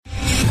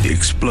The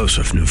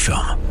explosive new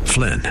film,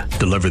 Flynn,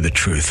 deliver the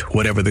truth,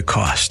 whatever the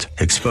cost,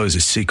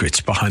 exposes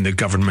secrets behind the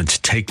government's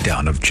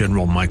takedown of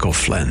General Michael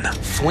Flynn.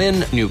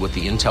 Flynn knew what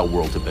the intel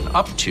world had been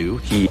up to.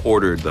 He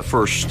ordered the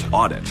first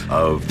audit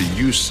of the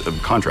use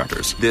of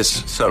contractors.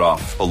 This set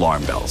off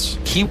alarm bells.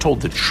 He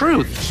told the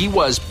truth. He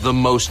was the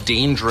most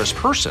dangerous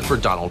person for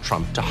Donald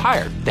Trump to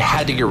hire. They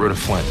had to get rid of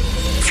Flynn.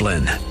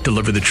 Flynn,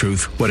 deliver the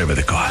truth, whatever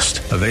the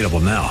cost. Available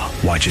now.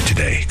 Watch it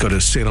today. Go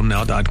to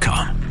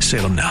salemnow.com.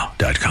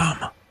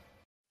 salemnow.com.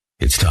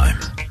 It's time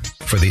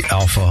for the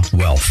Alpha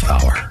Wealth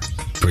Hour,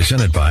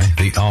 presented by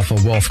the Alpha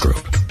Wealth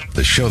Group,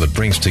 the show that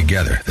brings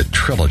together the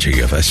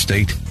trilogy of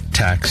estate,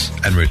 tax,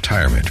 and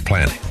retirement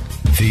planning.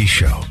 The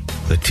show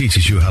that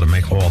teaches you how to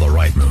make all the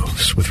right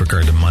moves with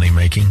regard to money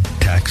making,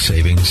 tax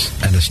savings,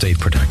 and estate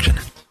protection.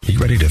 Are you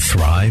ready to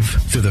thrive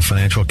through the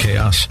financial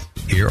chaos?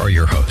 Here are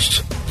your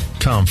hosts,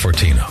 Tom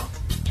Fortino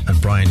and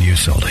Brian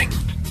Uselding.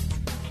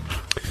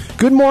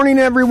 Good morning,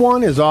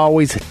 everyone. As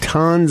always,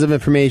 tons of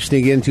information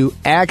to get into,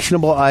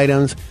 actionable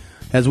items.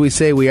 As we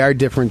say, we are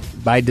different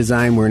by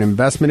design. We're an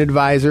investment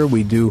advisor.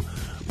 We do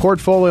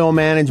portfolio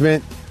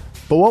management.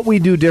 But what we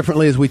do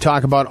differently is we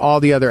talk about all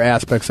the other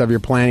aspects of your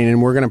planning,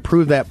 and we're going to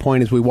prove that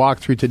point as we walk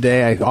through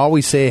today. I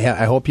always say,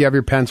 I hope you have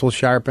your pencil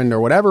sharpened or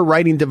whatever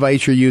writing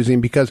device you're using,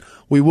 because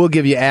we will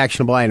give you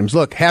actionable items.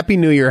 Look, Happy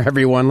New Year,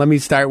 everyone. Let me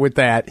start with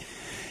that.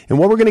 And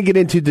what we're going to get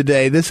into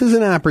today, this is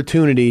an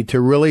opportunity to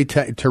really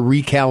to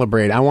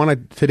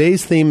recalibrate.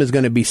 Today's theme is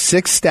going to be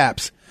 6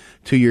 steps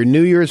to your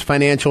New Year's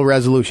financial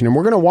resolution. And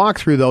we're going to walk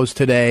through those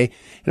today.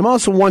 And I'm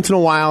also, once in a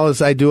while,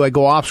 as I do, I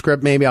go off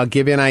script. Maybe I'll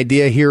give you an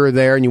idea here or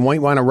there, and you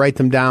might want to write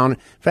them down. In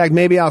fact,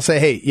 maybe I'll say,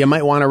 hey, you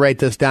might want to write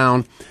this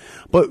down.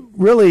 But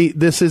really,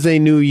 this is a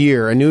new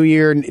year. A new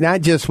year, not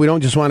just, we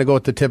don't just want to go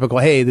with the typical,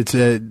 hey,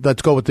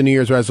 let's go with the New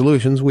Year's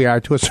resolutions. We are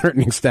to a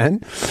certain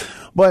extent.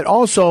 But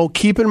also,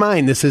 keep in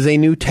mind, this is a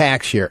new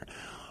tax year.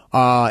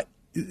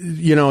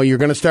 You're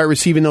going to start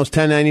receiving those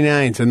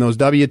 1099s and those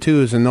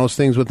W-2s and those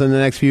things within the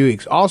next few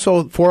weeks.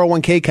 Also,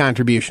 401k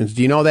contributions.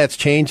 Do you know that's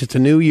changed? It's a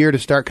new year to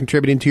start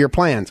contributing to your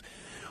plans.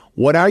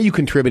 What are you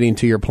contributing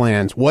to your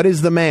plans? What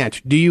is the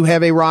match? Do you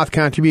have a Roth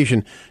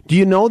contribution? Do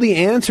you know the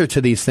answer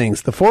to these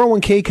things? The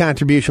 401k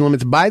contribution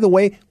limits, by the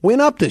way, went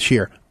up this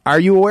year. Are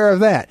you aware of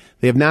that?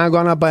 They have now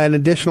gone up by an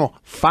additional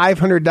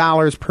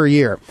 $500 per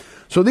year.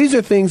 So these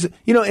are things,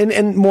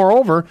 and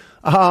moreover,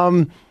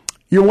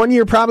 you're 1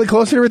 year probably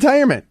closer to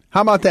retirement.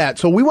 How about that?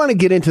 So we want to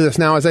get into this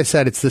now. As I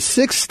said, it's the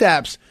 6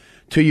 steps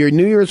to your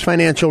New Year's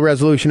financial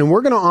resolution, and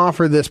we're going to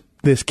offer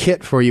this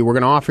kit for you. We're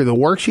going to offer the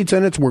worksheets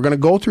in it. So we're going to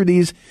go through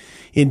these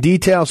in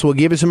detail. So we'll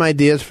give you some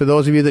ideas for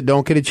those of you that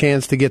don't get a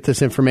chance to get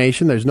this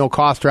information. There's no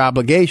cost or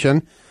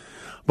obligation,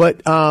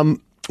 but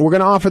we're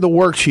going to offer the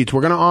worksheets.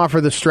 We're going to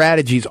offer the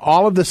strategies.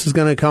 All of this is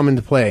going to come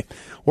into play.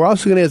 We're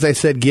also going to, as I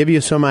said, give you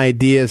some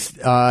ideas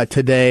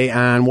today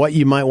on what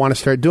you might want to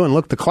start doing.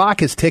 Look, the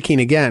clock is ticking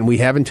again. We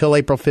have until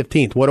April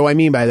 15th. What do I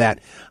mean by that?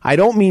 I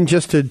don't mean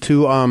just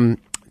to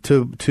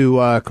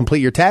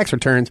complete your tax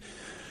returns.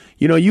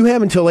 You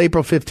have until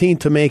April 15th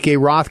to make a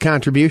Roth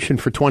contribution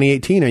for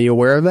 2018. Are you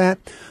aware of that?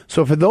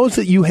 So for those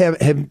that you have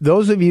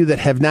those of you that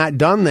have not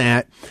done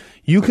that,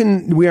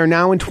 we are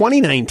now in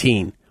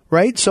 2019,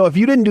 right? So if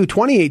you didn't do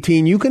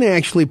 2018, you can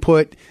actually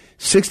put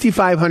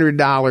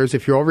 $6,500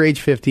 if you're over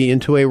age 50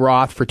 into a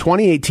Roth for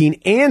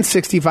 2018 and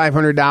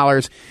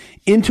 $6,500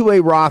 into a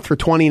Roth for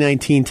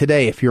 2019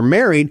 today. If you're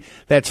married,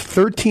 that's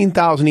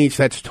 $13,000 each.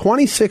 That's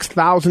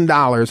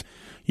 $26,000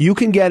 you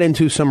can get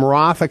into some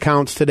Roth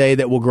accounts today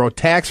that will grow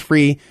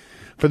tax-free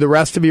for the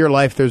rest of your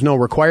life. There's no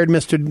required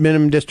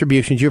minimum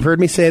distributions. You've heard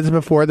me say this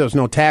before. There's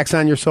no tax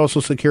on your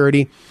Social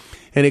Security,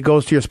 and it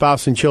goes to your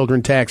spouse and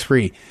children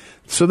tax-free.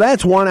 So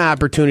that's one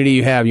opportunity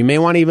you have. You may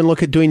want to even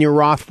look at doing your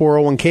Roth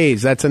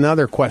 401ks. That's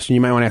another question you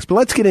might want to ask. But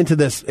let's get into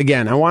this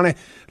again.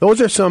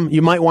 Those are some,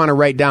 you might want to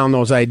write down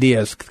those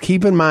ideas.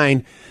 Keep in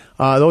mind,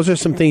 those are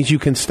some things you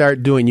can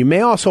start doing. You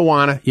might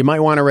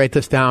want to write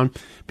this down.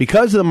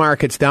 Because the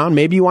market's down,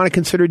 maybe you want to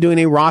consider doing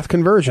a Roth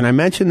conversion. I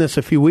mentioned this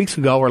a few weeks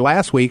ago or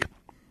last week.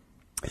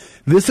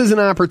 This is an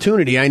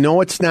opportunity. I know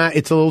it's a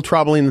little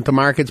troubling that the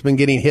market's been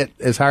getting hit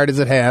as hard as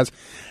it has,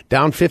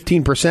 down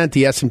 15%,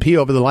 the S&P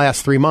over the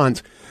last 3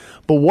 months.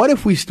 But what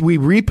if we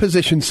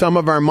reposition some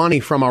of our money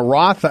from a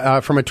Roth,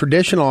 from a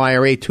traditional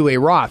IRA to a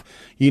Roth?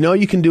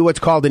 You can do what's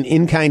called an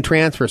in-kind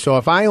transfer. So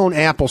if I own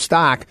Apple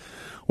stock,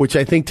 which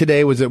I think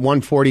today was at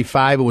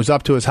 145, it was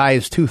up to as high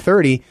as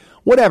 230,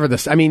 whatever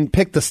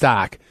pick the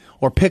stock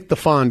or pick the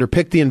fund or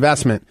pick the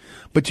investment.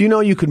 But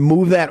you could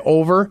move that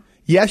over.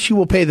 Yes, you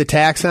will pay the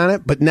tax on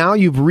it, but now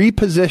you've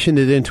repositioned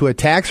it into a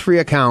tax-free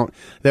account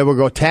that will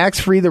go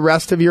tax-free the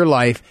rest of your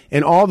life,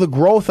 and all the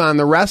growth on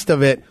the rest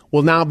of it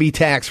will now be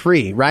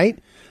tax-free, right?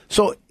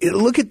 So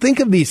think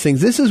of these things.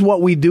 This is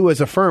what we do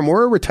as a firm.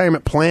 We're a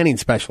retirement planning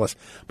specialist.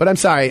 But I'm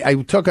sorry, I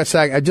took a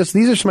sec.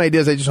 These are some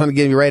ideas I just want to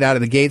give you right out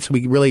of the gate so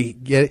we can really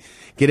get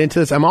into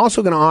this. I'm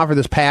also going to offer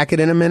this packet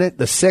in a minute,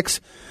 the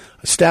 6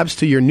 steps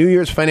to your New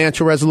Year's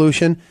financial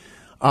resolution.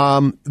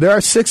 There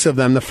are 6 of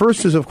them. The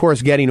first is, of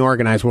course, getting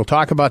organized. We'll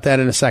talk about that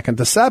in a second.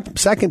 The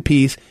second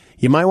piece,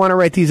 You might want to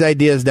write these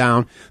ideas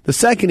down. The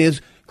second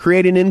is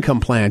create an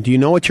income plan. Do you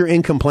know what your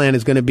income plan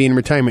is going to be in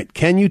retirement?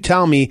 Can you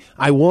tell me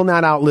I will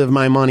not outlive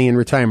my money in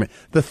retirement?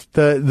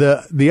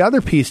 The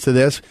other piece to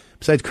this,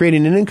 besides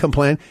creating an income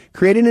plan,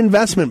 create an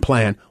investment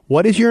plan.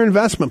 What is your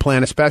investment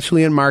plan,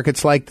 especially in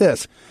markets like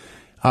this?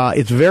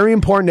 It's very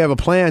important to have a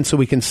plan so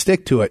we can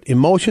stick to it.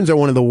 Emotions are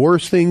one of the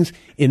worst things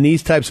in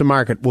these types of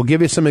market. We'll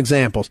give you some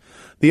examples.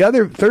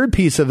 The third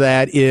piece of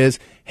that is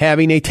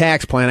having a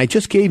tax plan. I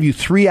just gave you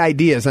 3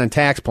 ideas on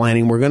tax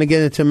planning. We're going to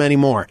get into many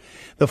more.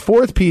 The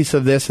fourth piece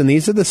of this, and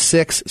these are the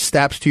 6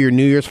 steps to your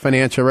New Year's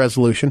financial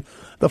resolution.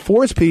 The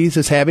fourth piece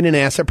is having an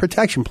asset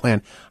protection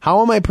plan.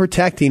 How am I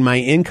protecting my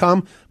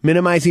income,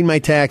 minimizing my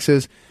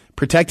taxes,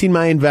 protecting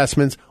my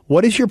investments?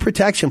 What is your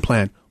protection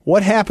plan?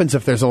 What happens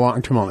if there's a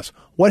long-term illness?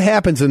 What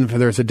happens if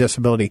there's a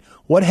disability?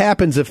 What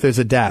happens if there's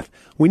a death?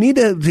 We need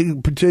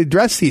to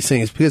address these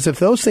things, because if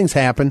those things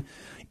happen,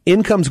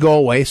 incomes go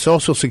away.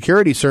 Social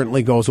Security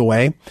certainly goes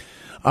away.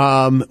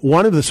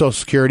 One of the Social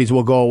Securities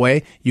will go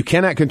away. You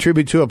cannot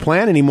contribute to a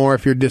plan anymore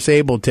if you're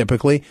disabled,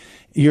 typically.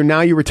 Your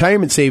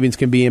retirement savings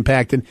can be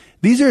impacted.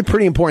 These are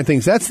pretty important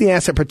things. That's the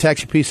asset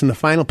protection piece, and the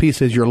final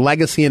piece is your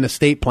legacy and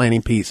estate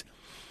planning piece.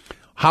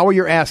 How are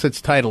your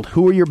assets titled?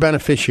 Who are your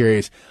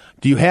beneficiaries?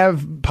 Do you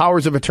have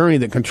powers of attorney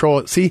that control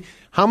it? See,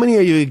 how many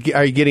are you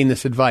getting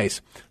this advice?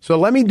 So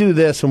let me do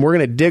this, and we're going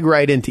to dig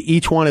right into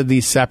each one of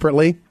these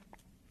separately.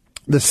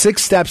 The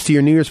 6 steps to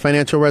your New Year's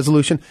financial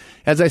resolution.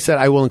 As I said,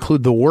 I will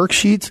include the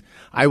worksheets.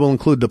 I will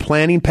include the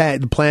planning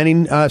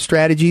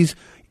strategies,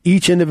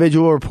 each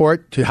individual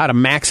report to how to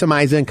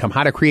maximize income,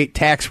 how to create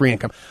tax-free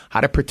income,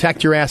 how to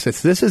protect your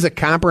assets. This is a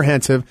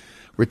comprehensive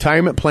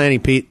retirement planning,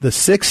 Pete. The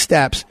 6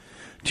 steps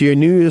to your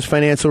New Year's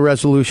financial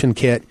resolution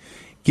kit.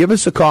 Give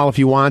us a call if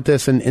you want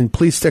this, and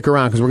please stick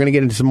around, because we're going to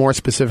get into some more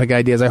specific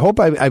ideas. I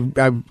hope I've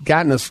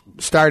gotten us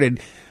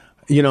started,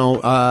 in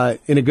a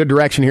good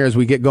direction here as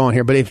we get going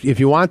here. But if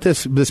you want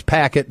this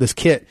packet, this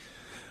kit,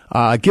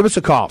 give us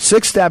a call.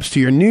 6 steps to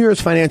your New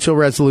Year's financial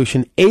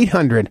resolution,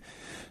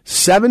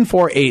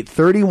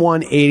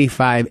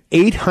 800-748-3185,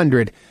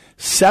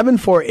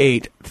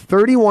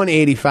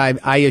 800-748-3185.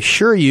 I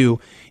assure you,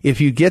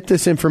 if you get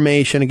this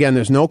information, again,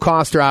 there's no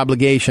cost or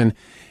obligation,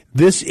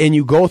 and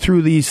you go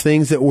through these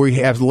things that we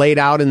have laid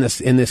out in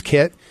this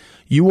kit,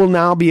 you will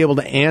now be able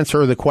to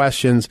answer the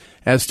questions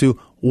as to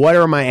what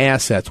are my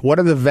assets, what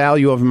are the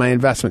value of my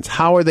investments,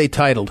 how are they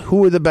titled,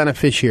 who are the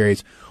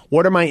beneficiaries,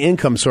 what are my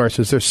income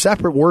sources. There's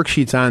separate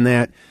worksheets on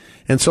that,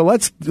 and so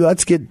let's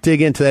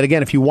dig into that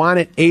again. If you want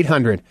it,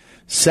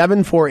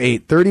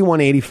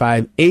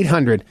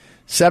 800-748-3185,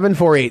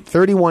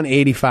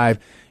 800-748-3185.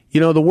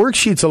 The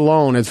worksheets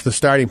alone is the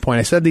starting point.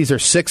 I said these are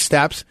 6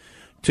 steps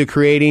to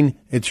creating,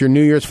 it's your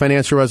New Year's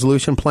financial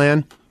resolution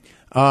plan,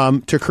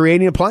 to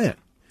creating a plan.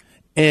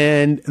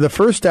 And the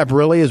first step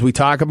really is we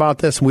talk about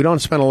this, and we don't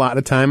spend a lot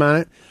of time on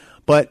it,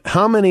 but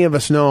how many of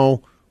us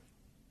know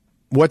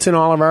what's in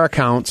all of our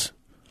accounts?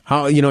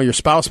 How, your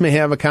spouse may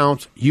have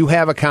accounts, you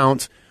have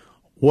accounts,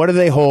 what do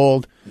they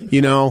hold?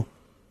 How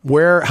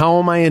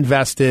am I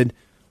invested?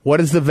 What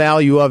is the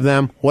value of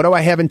them? What do I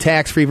have in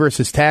tax-free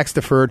versus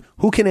tax-deferred?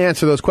 Who can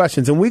answer those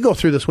questions? And we go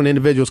through this when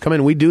individuals come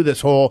in. We do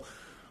this whole,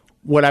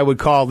 what I would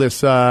call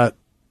this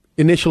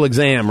initial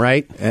exam,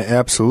 right?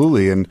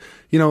 Absolutely. And,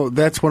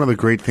 that's one of the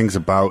great things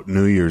about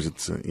New Year's.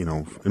 It's,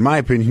 in my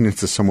opinion,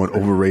 it's a somewhat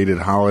overrated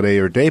holiday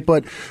or day.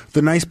 But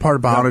the nice part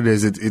about it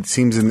is it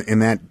seems in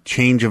that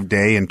change of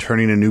day and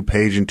turning a new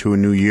page into a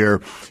new year,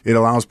 it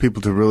allows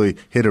people to really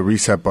hit a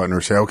reset button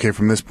or say, okay,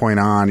 from this point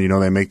on,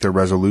 they make their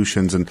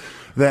resolutions, and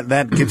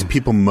that gets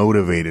people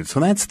motivated. So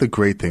that's the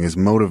great thing, is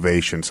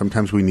motivation.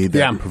 Sometimes we need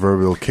that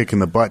proverbial kick in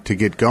the butt to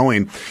get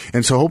going.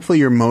 And so hopefully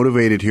you're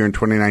motivated here in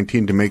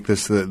 2019 to make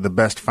this the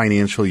best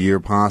financial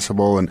year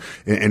possible, and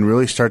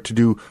really start to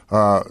do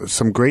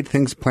some great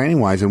things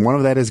planning-wise. And one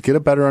of that is get a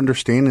better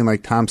understanding,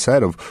 like Tom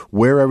said, of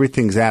where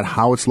everything's at,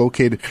 how it's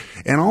located,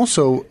 and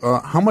also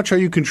how much are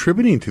you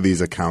contributing to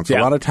these accounts. A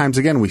lot of times,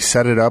 again, we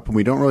set it up and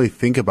we don't really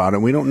think about it.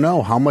 We don't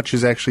know how much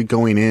is actually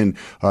going in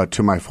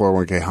to my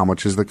 401k, how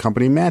much is the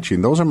company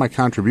matching. Those are my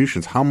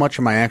contributions. How much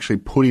am I actually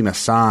putting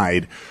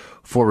aside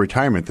for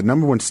retirement? The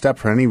number one step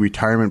for any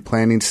retirement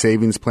planning,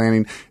 savings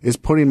planning, is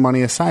putting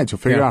money aside. So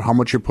figure out how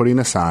much you're putting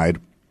aside,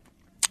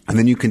 and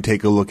then you can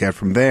take a look at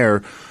from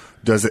there.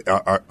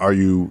 Are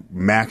you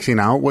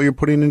maxing out what you're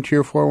putting into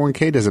your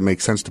 401k? Does it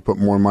make sense to put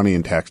more money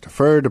in tax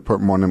deferred, to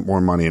put more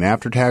money in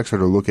after tax, or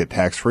to look at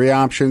tax-free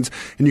options?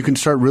 And you can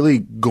start really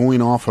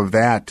going off of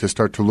that to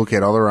start to look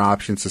at other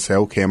options to say,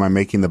 okay, am I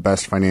making the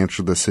best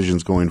financial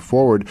decisions going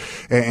forward?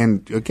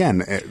 And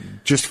again,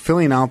 just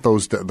filling out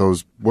those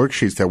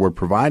worksheets that we're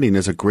providing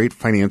is a great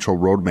financial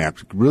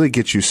roadmap. It really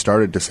gets you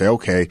started to say,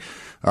 okay,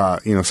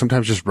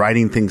 sometimes just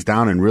writing things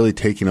down and really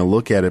taking a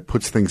look at it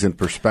puts things in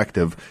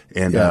perspective,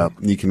 and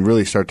you can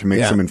really start to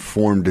make some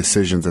informed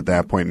decisions at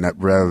that point,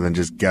 rather than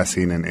just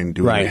guessing and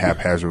doing it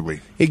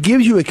haphazardly. It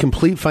gives you a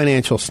complete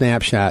financial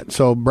snapshot.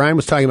 So Brian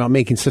was talking about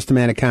making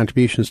systematic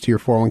contributions to your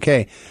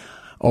 401k.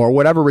 or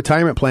whatever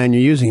retirement plan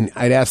you're using,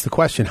 I'd ask the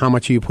question, how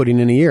much are you putting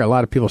in a year? A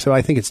lot of people say, well,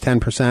 I think it's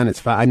 10%.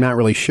 It's 5%. I'm not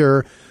really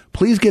sure.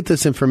 Please get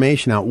this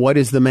information out. What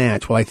is the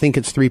match? Well, I think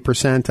it's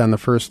 3% on the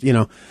first, we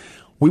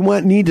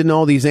need to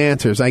know these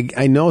answers.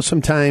 I know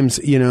sometimes,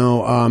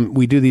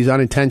 we do these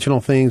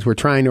unintentional things. We're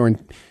trying to,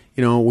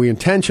 we're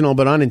intentional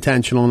but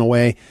unintentional in a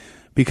way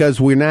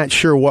because we're not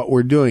sure what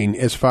we're doing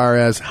as far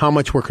as how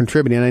much we're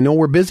contributing. And I know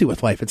we're busy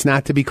with life. It's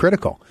not to be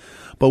critical.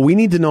 But we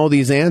need to know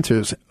these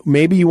answers.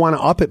 Maybe you want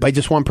to up it by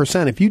just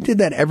 1%. If you did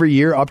that every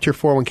year, upped your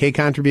 401k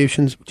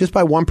contributions just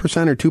by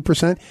 1% or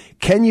 2%,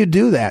 can you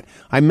do that?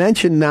 I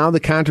mentioned now the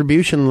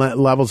contribution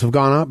levels have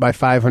gone up by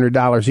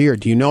 $500 a year.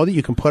 Do you know that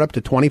you can put up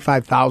to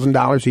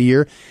 $25,000 a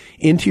year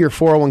into your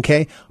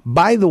 401k?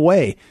 By the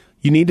way,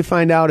 you need to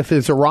find out if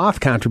there's a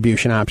Roth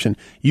contribution option.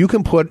 You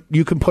can put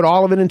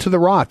all of it into the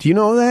Roth. Do you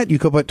know that? You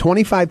could put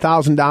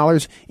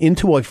 $25,000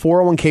 into a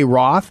 401k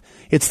Roth.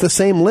 It's the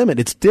same limit.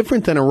 It's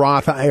different than a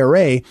Roth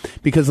IRA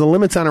because the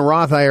limits on a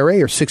Roth IRA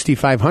are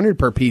 $6,500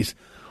 per piece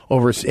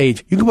over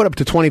age. You can put up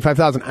to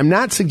 $25,000. I'm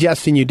not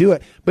suggesting you do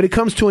it, but it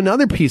comes to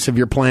another piece of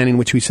your planning,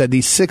 which we said,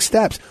 these 6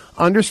 steps.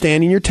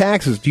 Understanding your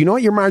taxes. Do you know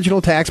what your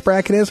marginal tax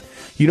bracket is?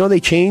 You know they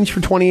changed for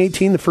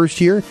 2018, the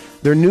first year?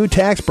 They're new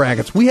tax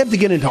brackets. We have to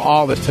get into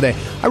all this today.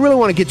 I really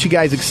want to get you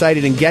guys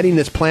excited in getting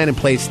this plan in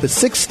place, the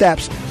 6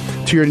 steps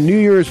to your New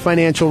Year's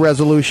financial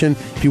resolution.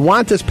 If you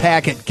want this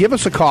packet, give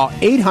us a call,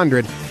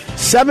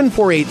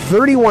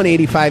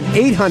 800-748-3185,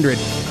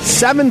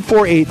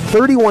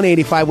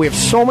 800-748-3185. We have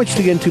so much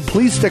to get into.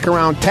 Please stick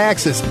around.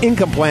 Taxes,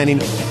 income planning,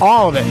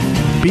 all of it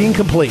being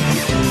complete.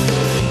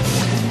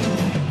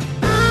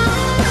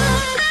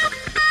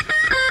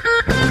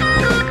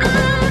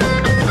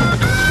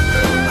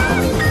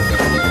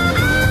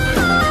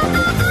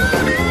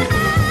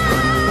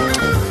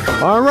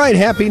 All right,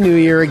 Happy New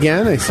Year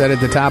again. I said at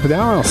the top of the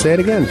hour, I'll say it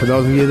again. For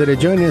those of you that are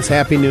joining us,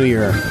 Happy New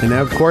Year. And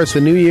of course,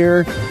 the New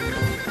Year,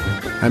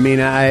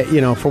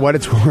 for what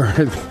it's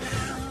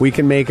worth, we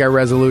can make our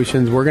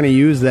resolutions. We're going to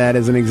use that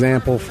as an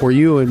example for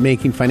you in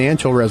making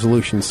financial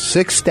resolutions.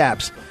 6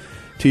 steps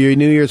to your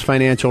New Year's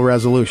financial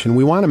resolution.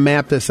 We want to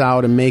map this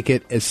out and make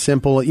it as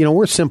simple.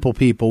 We're simple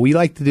people. We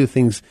like to do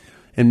things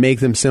and make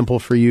them simple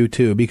for you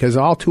too, because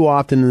all too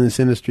often in this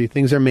industry,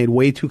 things are made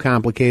way too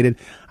complicated.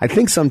 I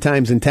think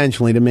sometimes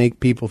intentionally to make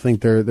people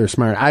think they're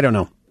smart. I don't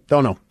know.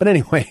 But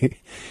anyway,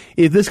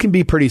 this can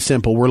be pretty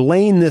simple. We're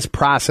laying this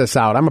process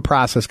out. I'm a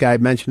process guy. I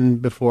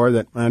mentioned before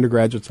that my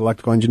undergraduate's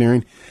electrical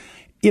engineering.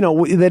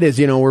 That is,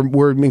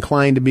 we're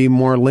inclined to be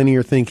more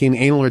linear thinking,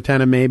 anal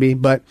retentive maybe,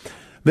 but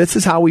this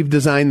is how we've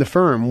designed the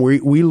firm.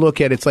 We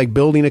look at it's like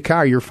building a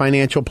car, your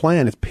financial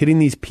plan. It's putting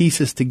these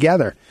pieces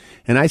together.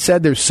 And I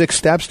said there's 6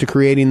 steps to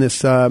creating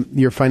this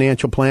your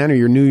financial plan or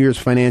your New Year's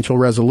financial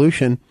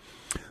resolution.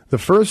 The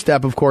first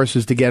step, of course,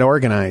 is to get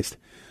organized.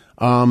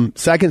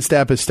 Second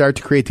step is start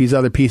to create these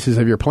other pieces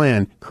of your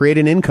plan. Create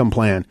an income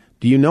plan.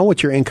 Do you know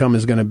what your income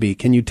is going to be?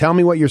 Can you tell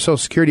me what your Social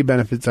Security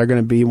benefits are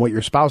going to be and what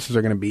your spouses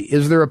are going to be?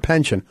 Is there a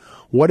pension?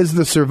 What is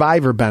the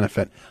survivor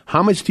benefit?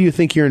 How much do you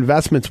think your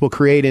investments will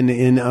create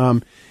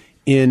in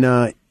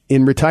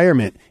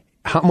retirement?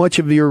 How much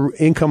of your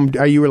income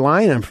are you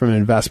relying on from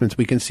investments?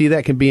 We can see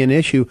that can be an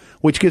issue,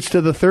 which gets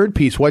to the third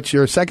piece. What's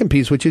your second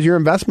piece, which is your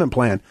investment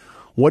plan?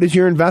 What is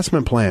your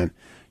investment plan?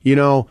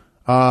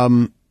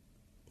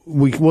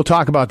 We'll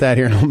talk about that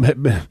here in a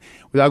little bit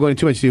without going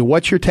too much into.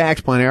 What's your tax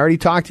plan? I already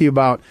talked to you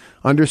about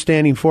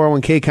understanding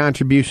 401k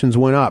contributions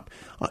went up,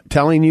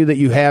 telling you that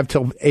you have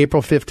till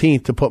April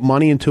 15th to put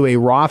money into a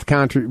Roth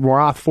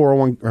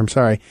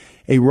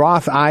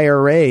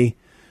IRA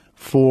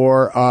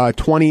for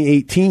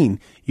 2018.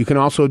 You can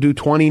also do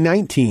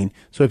 2019.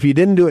 So if you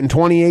didn't do it in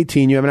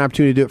 2018, you have an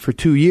opportunity to do it for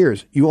 2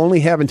 years. You only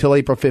have until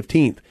April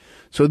 15th.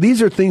 So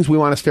these are things we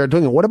want to start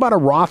doing. What about a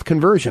Roth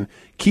conversion?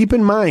 Keep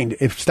in mind,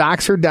 if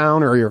stocks are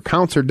down or your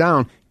accounts are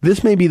down,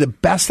 this may be the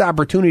best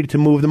opportunity to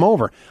move them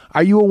over.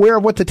 Are you aware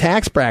of what the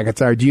tax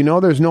brackets are? Do you know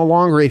there's no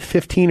longer a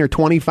 15 or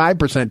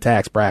 25%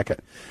 tax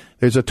bracket?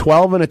 There's a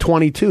 12 and a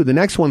 22. The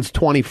next one's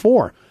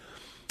 24.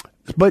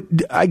 But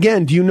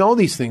again, do you know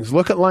these things?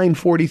 Look at line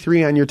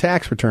 43 on your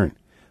tax return.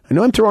 I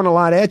know I'm throwing a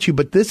lot at you,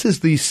 but this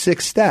is these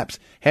 6 steps.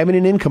 Having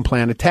an income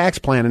plan, a tax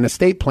plan, an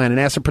estate plan, an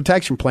asset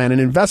protection plan, an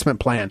investment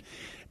plan.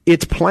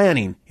 It's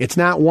planning. It's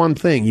not one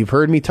thing. You've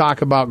heard me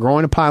talk about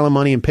growing a pile of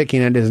money and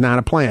picking it is not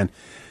a plan.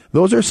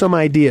 Those are some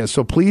ideas.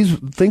 So please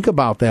think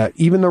about that.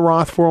 Even the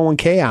Roth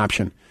 401k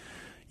option.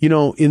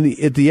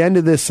 At the end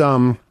of this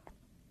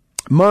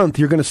month,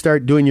 you're going to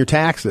start doing your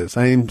taxes.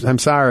 I'm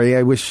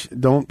sorry.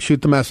 Don't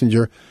shoot the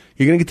messenger.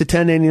 You're going to get the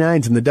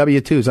 1099s and the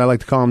W-2s. I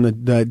like to call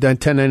them the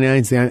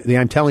 1099s, the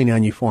I'm telling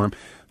on you form.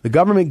 The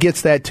government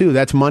gets that too.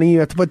 That's money you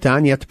have to put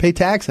down. You have to pay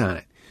tax on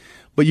it.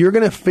 But you're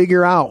going to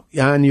figure out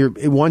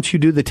once you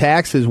do the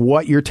taxes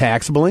what your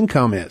taxable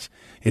income is.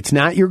 It's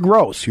not your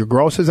gross. Your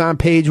gross is on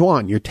page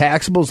 1. Your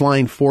taxable is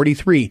line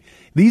 43.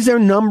 These are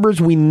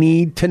numbers we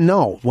need to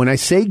know. When I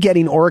say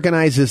getting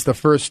organized is the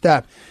first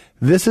step,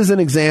 this is an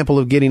example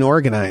of getting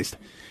organized.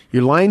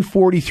 Your line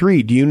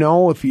 43, do you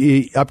know if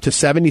up to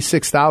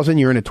 $76,000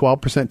 you're in a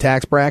 12%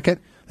 tax bracket?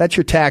 That's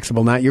your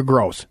taxable, not your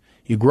gross.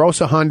 You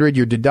gross 100,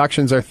 your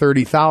deductions are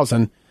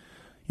 30,000.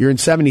 You're in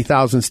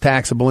 70,000's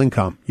taxable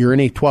income. You're in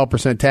a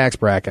 12% tax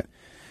bracket.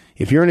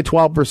 If you're in a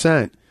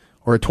 12%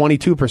 or a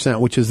 22%,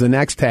 which is the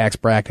next tax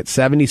bracket,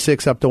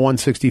 76 up to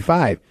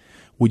 165,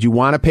 would you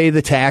want to pay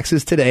the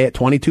taxes today at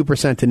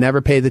 22% to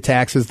never pay the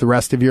taxes the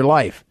rest of your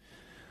life?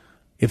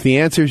 If the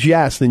answer is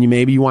yes, then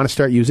maybe you want to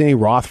start using a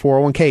Roth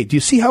 401k. Do you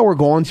see how we're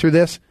going through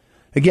this?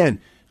 Again,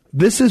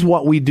 this is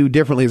what we do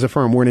differently as a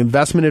firm. We're an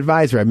investment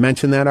advisor. I've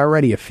mentioned that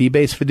already, a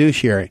fee-based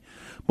fiduciary.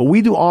 But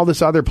we do all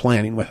this other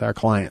planning with our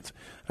clients.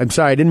 I'm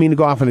sorry, I didn't mean to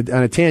go off on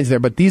a tangent there,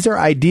 but these are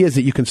ideas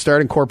that you can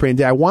start incorporating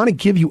today. I want to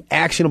give you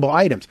actionable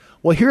items.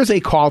 Well, here's a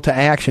call to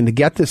action to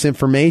get this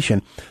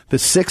information, the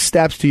 6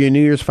 steps to your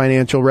New Year's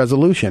financial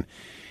resolution.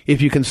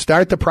 If you can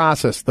start the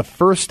process, the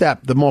first step,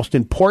 the most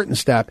important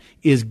step,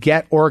 is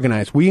get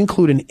organized. We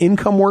include an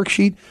income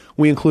worksheet.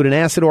 We include an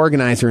asset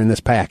organizer in this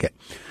packet.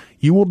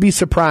 You will be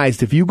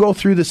surprised. If you go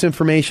through this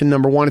information,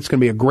 number one, it's going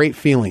to be a great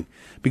feeling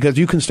because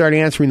you can start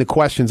answering the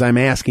questions I'm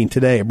asking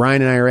today.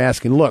 Brian and I are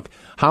asking, look,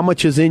 how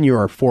much is in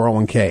your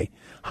 401k?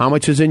 How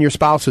much is in your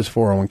spouse's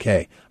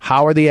 401k?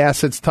 How are the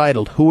assets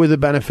titled? Who are the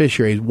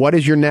beneficiaries? What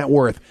is your net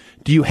worth?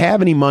 Do you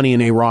have any money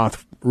in a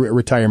Roth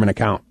retirement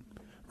account?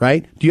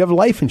 Right? Do you have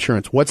life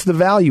insurance? What's the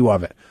value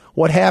of it?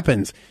 What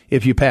happens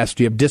if you pass?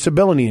 Do you have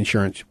disability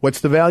insurance?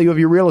 What's the value of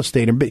your real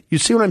estate? You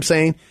see what I'm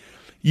saying?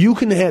 You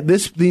can have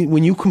this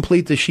when you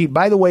complete the sheet.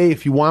 By the way,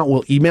 if you want,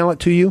 we'll email it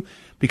to you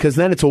because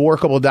then it's a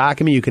workable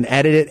document. You can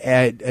edit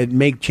it and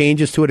make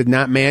changes to it and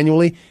not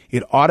manually.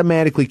 It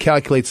automatically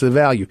calculates the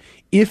value.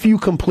 If you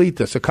complete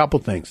this, a couple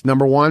things.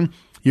 Number one,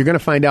 you're going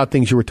to find out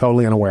things you were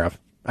totally unaware of.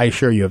 I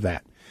assure you of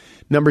that.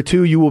 Number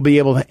two, you will be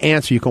able to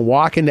answer. You can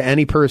walk into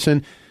any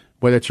person,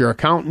 whether it's your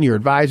accountant, your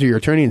advisor, your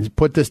attorney, and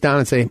put this down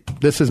and say,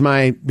 here's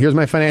my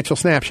financial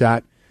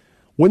snapshot.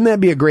 Wouldn't that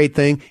be a great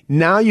thing?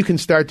 Now you can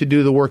start to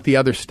do the work, the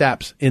other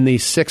steps in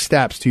these 6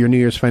 steps to your New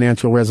Year's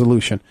financial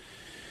resolution.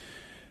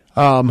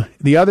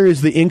 The other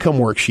is the income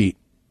worksheet,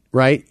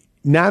 right?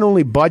 Not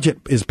only budget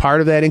is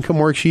part of that income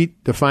worksheet,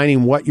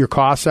 defining what your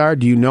costs are.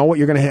 Do you know what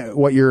you're going to have,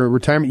 what your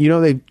retirement,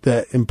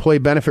 the Employee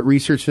Benefit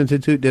Research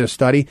Institute did a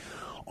study.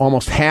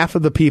 Almost half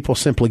of the people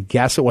simply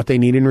guess at what they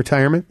need in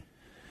retirement.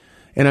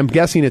 And I'm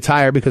guessing it's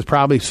higher because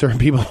probably certain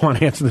people want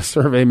to answer the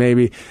survey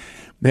maybe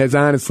as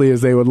honestly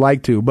as they would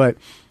like to. But,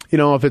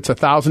 if it's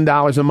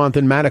 $1,000 a month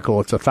in medical,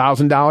 it's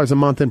 $1,000 a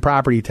month in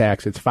property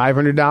tax, it's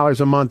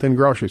 $500 a month in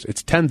groceries,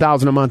 it's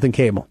 $10,000 a month in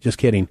cable. Just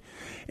kidding.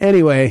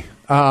 Anyway,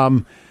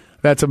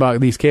 that's about,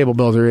 these cable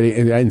bills are really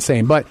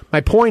insane. But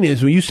my point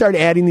is, when you start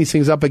adding these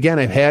things up again,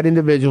 I've had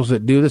individuals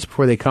that do this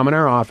before they come in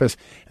our office,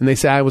 and they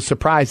say, I was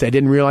surprised. I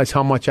didn't realize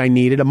how much I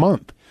needed a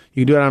month.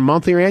 You can do it on a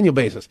monthly or annual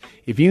basis.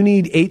 If you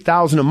need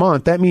 $8,000 a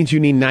month, that means you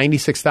need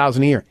 $96,000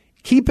 a year.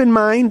 Keep in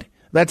mind,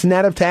 that's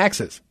net of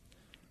taxes,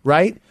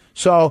 right?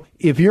 So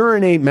if you're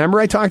remember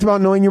I talked about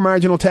knowing your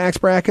marginal tax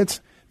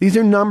brackets? These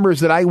are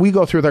numbers that we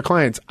go through with our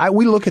clients.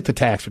 We look at the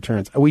tax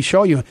returns. We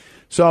show you.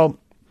 So,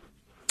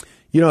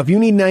 if you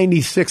need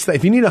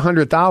if you need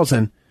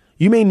 100,000,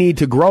 you may need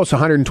to gross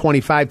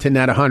 125 to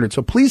net 100.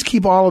 So please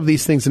keep all of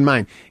these things in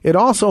mind. It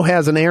also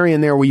has an area in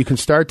there where you can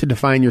start to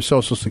define your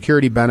Social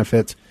Security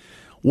benefits.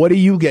 What are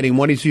you getting?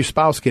 What is your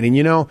spouse getting?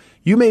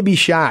 You may be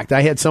shocked.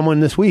 I had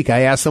someone this week.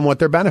 I asked them what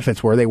their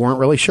benefits were. They weren't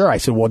really sure. I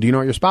said, well, do you know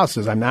what your spouse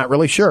is? I'm not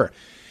really sure.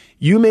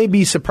 You may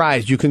be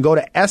surprised. You can go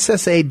to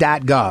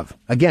SSA.gov.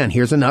 Again,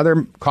 here's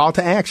another call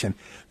to action.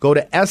 Go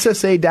to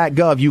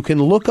SSA.gov. You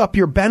can look up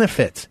your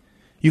benefits.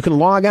 You can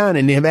log on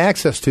and have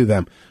access to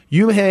them.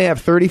 You may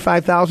have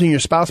 $35,000. Your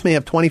spouse may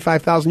have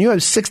 $25,000. You have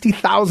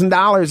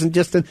 $60,000 in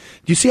just. Do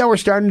you see how we're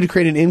starting to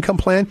create an income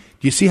plan? Do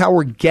you see how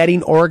we're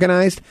getting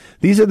organized?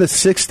 These are the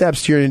 6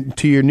 steps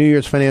to your New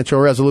Year's financial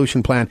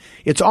resolution plan.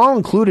 It's all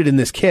included in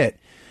this kit.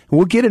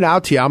 We'll get it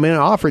out to you. I'm going to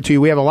offer it to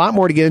you. We have a lot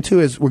more to get into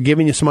as we're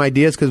giving you some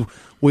ideas because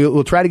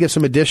we'll try to get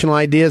some additional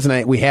ideas,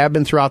 and we have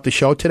been throughout the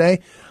show today.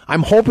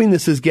 I'm hoping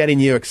this is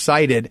getting you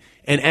excited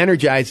and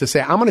energized to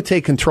say, I'm going to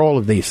take control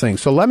of these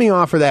things. So let me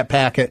offer that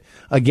packet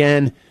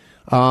again.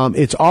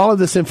 It's all of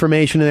this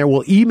information in there.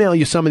 We'll email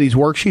you some of these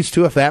worksheets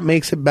too if that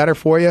makes it better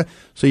for you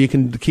so you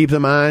can keep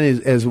them on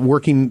as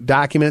working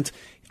documents,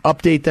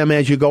 update them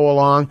as you go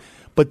along.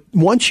 But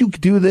once you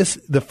do this,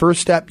 the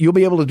first step, you'll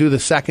be able to do the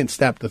second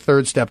step, the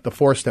third step, the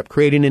fourth step,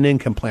 creating an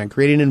income plan,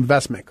 creating an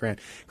investment plan,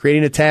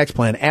 creating a tax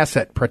plan,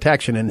 asset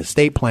protection, and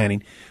estate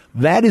planning.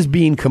 That is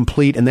being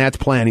complete, and that's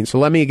planning. So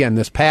let me, again,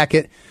 this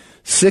packet,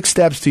 6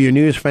 steps to your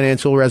New Year's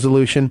financial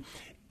resolution,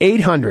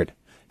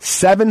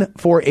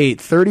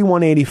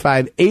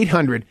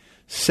 800-748-3185,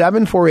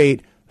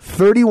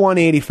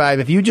 800-748-3185.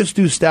 If you just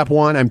do step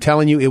 1, I'm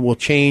telling you, it will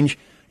change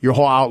your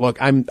whole outlook.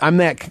 I'm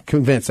that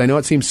convinced. I know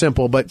it seems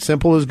simple, but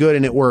simple is good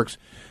and it works.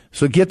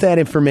 So get that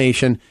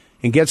information.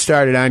 and get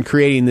started on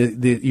creating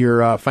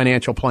your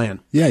financial plan.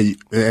 Yeah,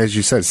 as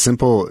you said,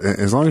 simple.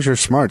 As long as you're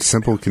smart,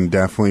 simple can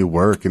definitely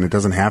work, and it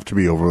doesn't have to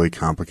be overly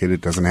complicated.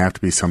 It doesn't have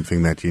to be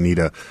something that you need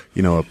a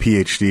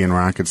PhD in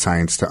rocket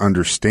science to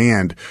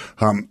understand.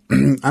 I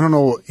don't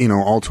know,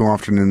 all too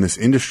often in this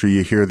industry,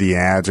 you hear the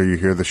ads or you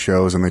hear the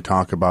shows, and they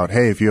talk about,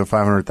 hey, if you have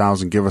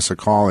 $500,000, give us a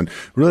call, and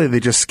really they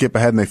just skip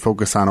ahead and they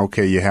focus on,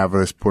 okay, you have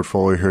this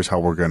portfolio, here's how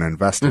we're going to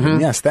invest it.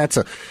 And yes, that's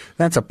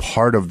a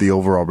part of the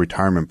overall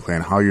retirement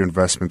plan, how your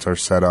investments are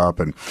set up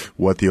and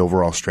what the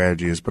overall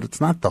strategy is, but it's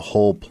not the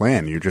whole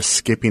plan. You're just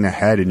skipping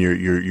ahead and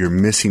you're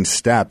missing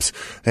steps,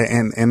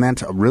 and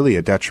that's really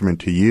a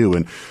detriment to you.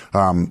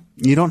 And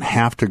you don't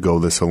have to go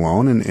this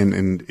alone,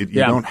 and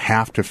you don't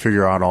have to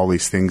figure out all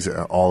these things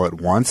all at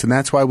once. And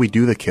that's why we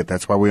do the kit.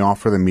 That's why we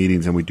offer the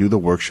meetings and we do the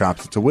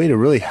workshops. It's a way to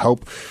really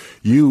help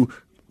you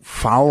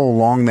follow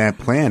along that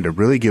plan, to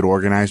really get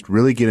organized,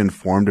 really get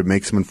informed, to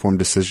make some informed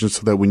decisions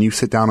so that when you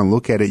sit down and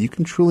look at it, you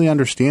can truly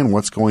understand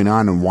what's going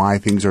on and why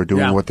things are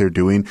doing what they're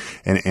doing,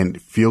 and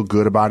feel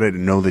good about it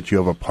and know that you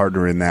have a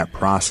partner in that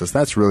process.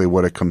 That's really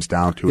what it comes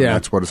down to, and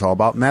that's what it's all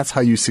about. And that's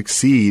how you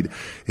succeed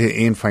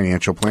in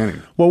financial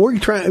planning. Well, we're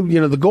trying,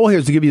 the goal here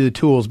is to give you the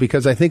tools,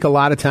 because I think a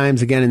lot of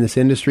times, again, in this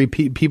industry,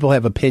 people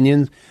have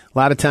opinions. A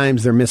lot of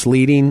times they're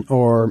misleading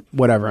or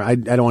whatever. I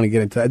don't want to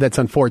get into that. That's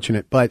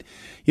unfortunate. But,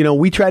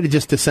 we try to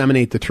just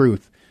disseminate the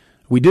truth.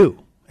 We do,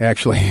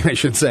 actually, I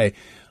should say.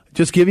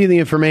 Just give you the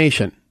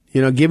information,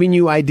 giving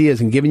you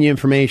ideas and giving you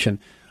information.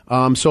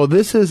 So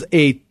this is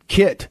a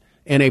kit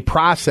and a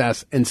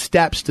process and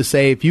steps to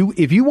say, if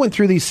you went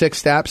through these 6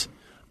 steps,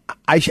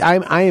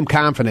 I am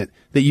confident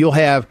that you'll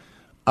have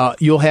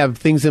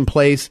things in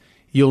place.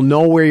 You'll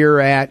know where you're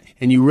at,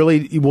 and you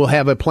will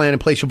have a plan in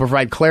place. You'll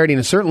provide clarity.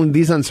 And certainly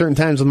these uncertain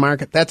times of the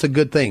market, that's a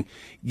good thing.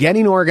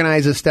 Getting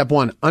organized is step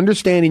 1.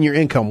 Understanding your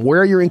income,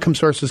 where your income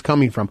source is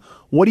coming from.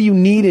 What do you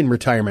need in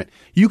retirement?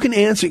 You can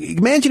answer.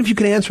 Imagine if you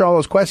can answer all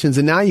those questions,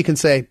 and now you can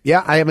say,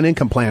 yeah, I have an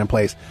income plan in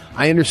place.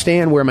 I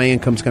understand where my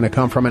income's going to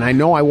come from, and I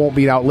know I won't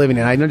be outliving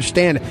it. I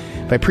understand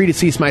if I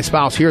predecease my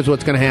spouse, here's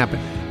what's going to happen.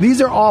 These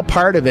are all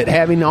part of it,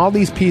 having all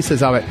these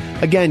pieces of it.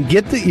 Again,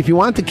 if you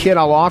want the kit,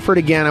 I'll offer it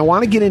again. I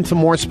want to get into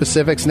more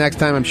specifics next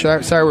time. I'm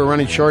sorry we're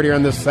running short here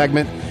on this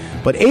segment,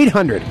 but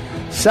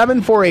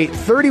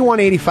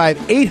 800-748-3185,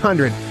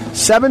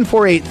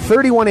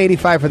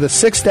 800-748-3185 for the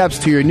 6 steps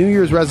to your New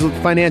Year's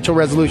financial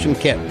resolution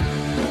kit.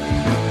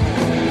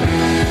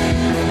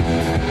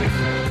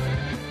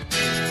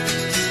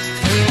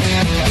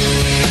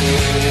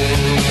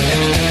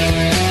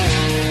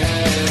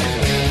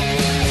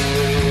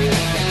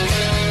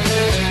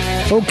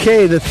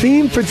 Okay, the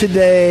theme for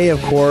today,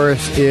 of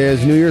course,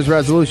 is New Year's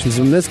resolutions.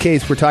 In this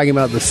case, we're talking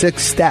about the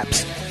 6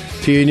 steps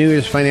to your New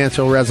Year's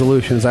financial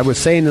resolutions. I was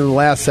saying in the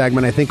last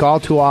segment, I think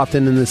all too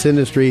often in this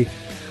industry,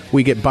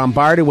 we get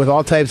bombarded with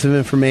all types of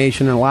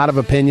information and a lot of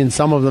opinions,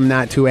 some of them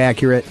not too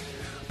accurate.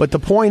 But the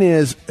point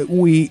is,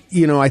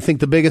 I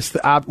think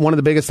one of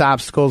the biggest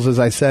obstacles, as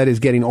I said, is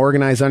getting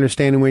organized,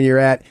 understanding where you're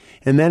at,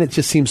 and then it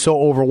just seems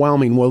so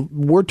overwhelming. Well,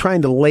 we're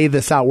trying to lay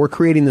this out. We're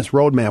creating this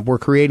roadmap. We're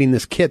creating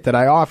this kit that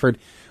I offered,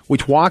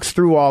 which walks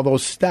through all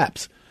those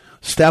steps.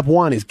 Step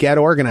 1 is get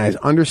organized,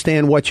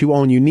 understand what you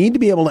own. You need to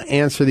be able to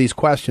answer these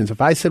questions. If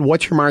I said,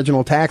 what's your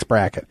marginal tax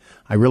bracket?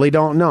 I really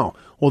don't know.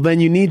 Well, then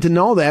you need to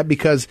know that,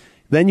 because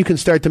then you can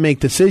start to make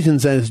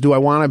decisions as, do I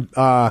want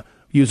to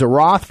use a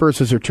Roth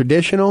versus a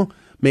traditional?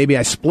 Maybe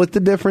I split the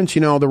difference. The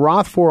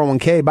Roth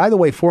 401k, by the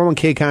way,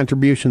 401k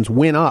contributions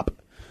went up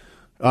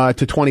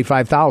to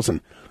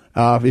 $25,000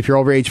 if you're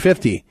over age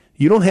 50.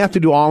 You don't have to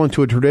do all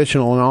into a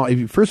traditional. And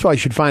all. First of all, you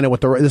should find out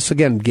what this is,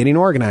 again, getting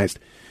organized.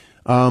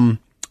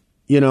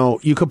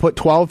 You could put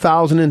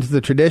 $12,000 into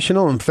the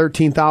traditional and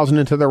 $13,000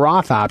 into the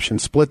Roth option.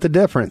 Split the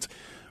difference.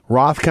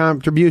 Roth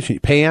contribution.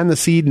 Pay on the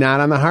seed, not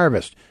on the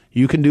harvest.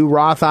 You can do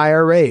Roth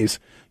IRAs.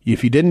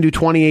 If you didn't do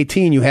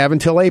 2018, you have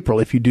until April.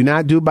 If you do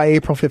not do it by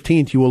April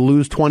 15th, you will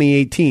lose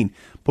 2018.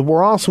 But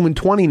we're also in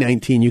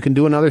 2019. You can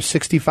do another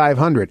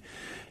 $6,500.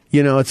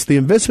 It's the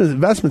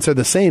investments are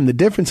the same. The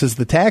difference is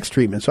the tax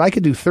treatment. So I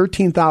could do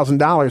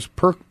 $13,000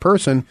 per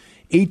person,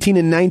 18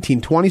 and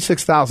 19,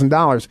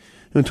 $26,000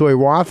 into a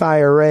Roth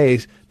IRA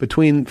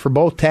for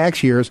both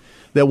tax years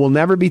that will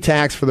never be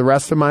taxed for the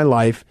rest of my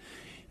life.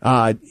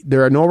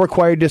 There are no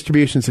required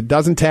distributions. It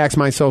doesn't tax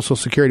my Social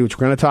Security, which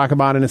we're going to talk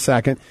about in a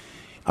second,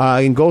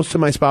 and goes to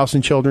my spouse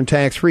and children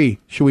tax-free.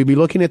 Should we be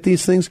looking at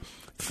these things?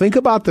 Think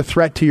about the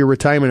threat to your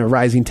retirement of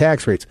rising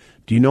tax rates.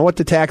 Do you know what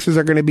the taxes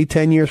are going to be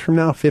 10 years from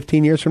now,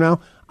 15 years from now?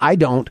 I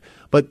don't,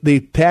 but the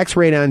tax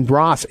rate on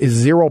Roth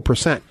is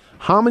 0%.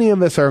 How many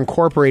of us are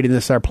incorporating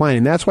this in our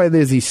planning? That's why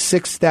there's these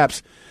 6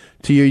 steps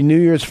to your New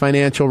Year's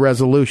financial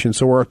resolution.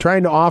 So we're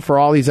trying to offer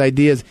all these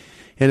ideas.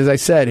 And as I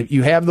said, if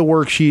you have the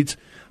worksheets,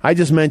 I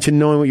just mentioned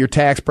knowing what your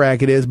tax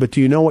bracket is, but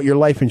do you know what your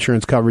life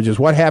insurance coverage is?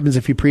 What happens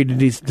if you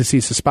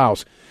predecease a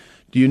spouse?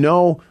 Do you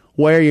know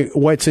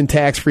what's in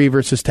tax-free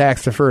versus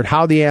tax-deferred,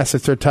 how the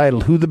assets are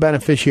titled, who the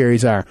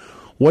beneficiaries are?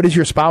 What does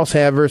your spouse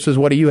have versus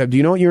what do you have? Do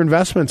you know what your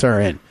investments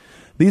are in?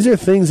 These are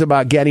things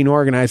about getting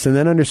organized and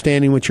then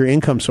understanding what your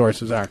income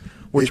sources are.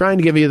 We're trying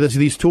to give you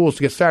these tools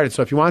to get started.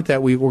 So if you want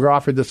that, we're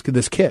offered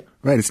this kit.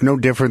 Right. It's no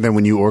different than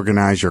when you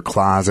organize your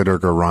closet or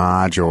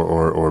garage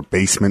or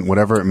basement,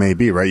 whatever it may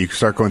be, right? You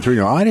start going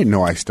through, I didn't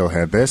know I still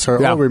had this, or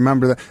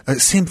remember that.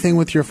 Same thing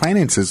with your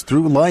finances.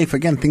 Through life,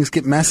 again, things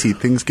get messy,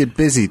 things get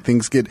busy,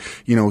 things get,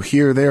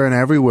 here, there, and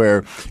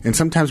everywhere. And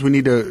sometimes we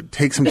need to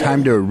take some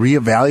time to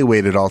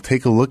reevaluate it all,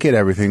 take a look at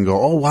everything and go,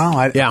 oh, wow,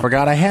 I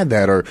forgot I had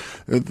that, or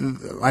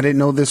I didn't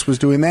know this was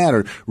doing that,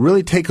 or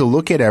really take a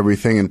look at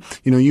everything. And,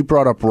 you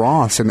brought up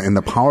Roth and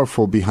the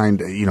powerful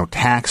behind,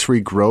 tax-free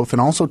growth and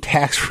also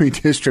tax-free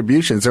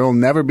distributions. There will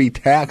never be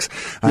tax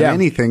on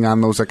anything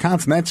on those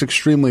accounts. And that's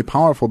extremely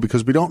powerful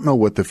because we don't know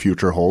what the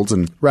future holds.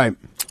 And right.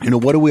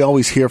 What do we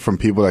always hear from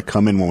people that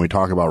come in when we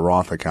talk about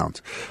Roth accounts?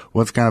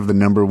 What's kind of the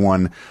number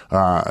one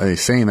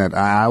saying that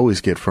I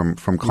always get from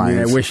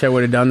clients? I wish I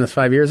would have done this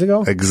 5 years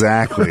ago.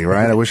 Exactly,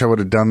 right? I wish I would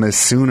have done this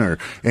sooner.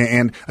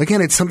 And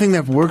again, it's something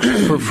that works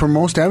for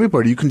most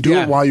everybody. You can do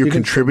it while you're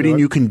contributing.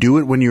 You can do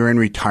it when you're in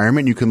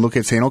retirement. You can look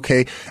at saying,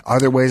 okay, are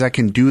there ways I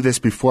can do this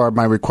before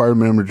my required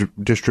minimum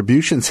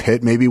distributions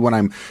hit? Maybe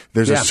when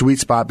there's a sweet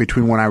spot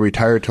between when I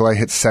retire till I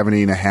hit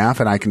 70 and a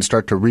half, and I can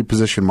start to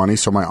reposition money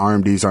so my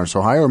RMDs aren't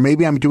so high. Or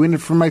maybe I'm doing it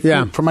for my kids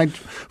or my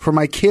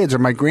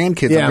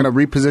grandkids. I'm going to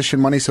reposition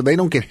money so they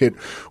don't get hit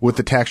with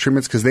the tax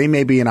treatments because they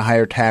may be in a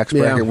higher tax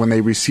bracket when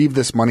they receive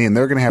this money, and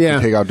they're going to have to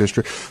take out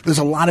district. There's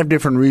a lot of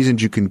different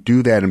reasons you can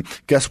do that, and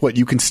guess what?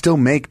 You can still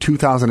make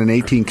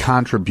 2018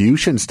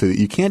 contributions to it.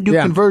 You can't do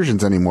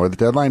conversions anymore. The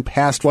deadline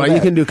passed for that.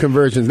 You can do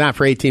conversions, not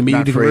for 18, but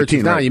you do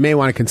conversions now. You may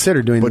want to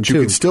consider doing them too. But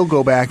you can still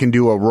go back and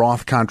do a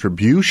Roth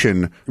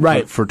contribution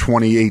for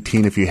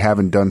 2018 if you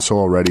haven't done so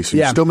already. So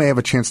you still may have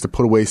a chance to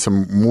put away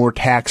some more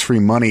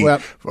tax-free money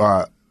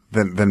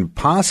than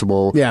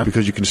possible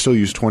because you can still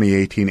use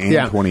 2018 and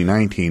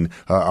 2019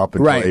 up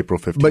until April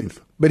 15th.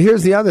 But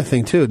here's the other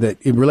thing, too, that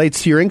it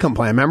relates to your income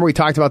plan. Remember we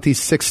talked about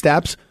these 6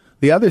 steps?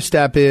 The other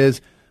step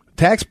is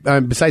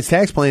besides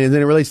tax planning, and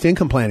then it relates to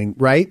income planning,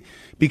 right?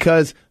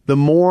 Because the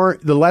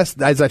less,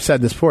 as I've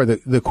said this before,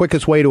 the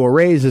quickest way to a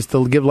raise is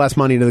to give less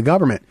money to the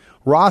government.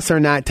 Roths are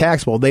not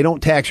taxable. They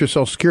don't tax your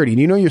Social Security.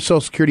 And your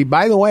Social Security,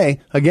 by the way,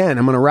 again,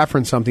 I'm going to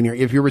reference something here.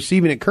 If you're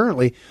receiving it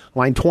currently,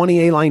 line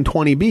 20A, line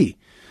 20B,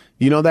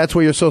 that's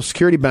where your Social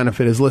Security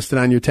benefit is listed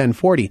on your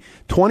 1040.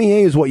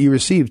 20A is what you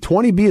receive.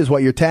 20B is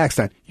what you're taxed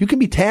on. You can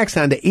be taxed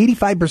on to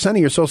 85% of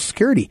your Social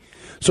Security.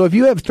 So if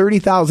you have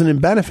 $30,000 in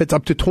benefits,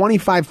 up to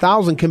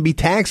 $25,000 can be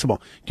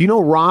taxable. Do you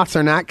know Roths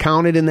are not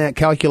counted in that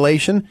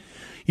calculation?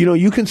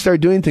 You can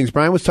start doing things.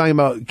 Brian was talking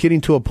about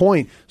getting to a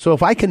point. So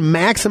if I can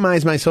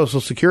maximize my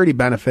Social Security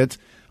benefits,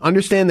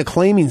 understand the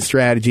claiming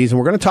strategies, and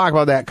we're going to talk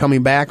about that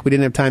coming back. We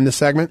didn't have time this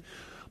segment.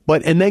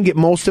 And then get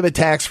most of it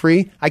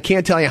tax-free. I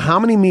can't tell you how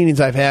many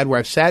meetings I've had where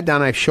I've sat down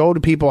and I've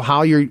showed people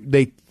how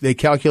they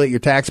calculate your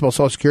taxable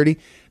Social Security.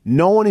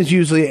 No one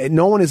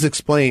is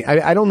explaining.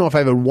 I don't know if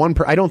I've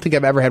had I don't think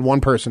I've ever had one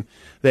person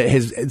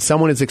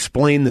someone has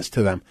explained this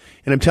to them.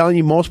 And I'm telling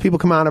you, most people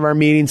come out of our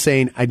meeting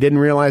saying, I didn't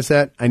realize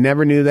that. I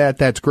never knew that.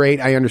 That's great.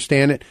 I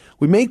understand it.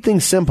 We make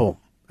things simple.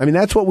 I mean,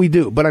 that's what we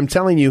do. But I'm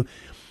telling you,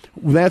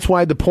 that's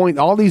why the point,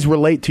 all these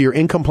relate to your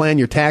income plan,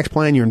 your tax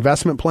plan, your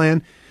investment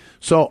plan.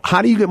 So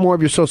how do you get more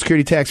of your Social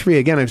Security tax-free?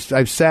 Again,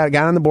 I've got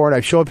on the board,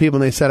 I've showed people,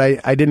 and they said,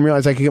 I didn't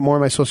realize I could get more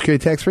of my Social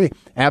Security tax-free.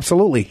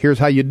 Absolutely. Here's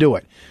how you do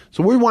it.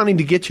 So we're wanting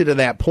to get you to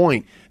that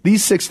point.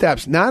 These 6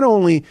 steps, not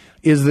only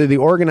is the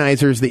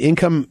organizers, the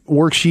income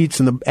worksheets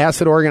and the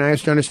asset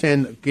organizers to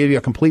understand, give you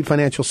a complete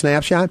financial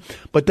snapshot,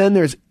 but then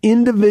there's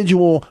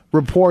individual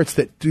reports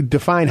that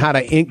define how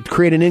to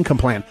create an income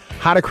plan,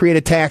 how to create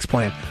a tax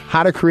plan,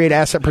 how to create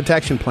asset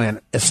protection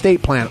plan,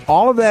 estate plan.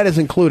 All of that is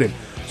included.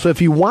 So if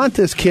you want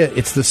this kit,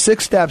 it's the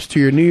 6 steps to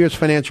your New Year's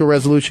financial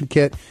resolution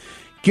kit.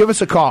 Give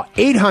us a call,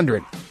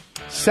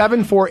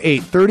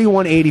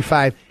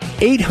 800-748-3185,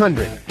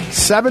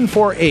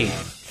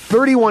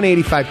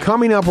 800-748-3185.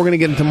 Coming up, we're going to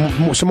get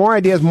into some more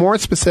ideas, more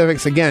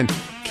specifics. Again,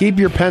 keep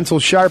your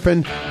pencils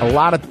sharpened. A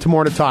lot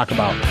more to talk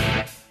about.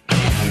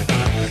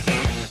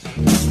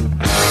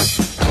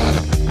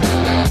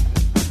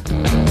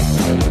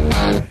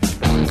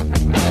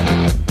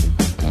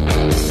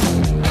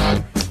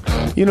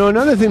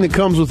 Another thing that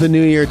comes with the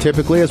new year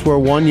typically is we're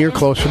 1 year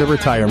closer to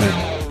retirement.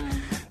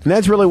 And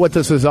that's really what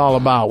this is all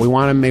about. We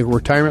want to make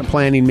retirement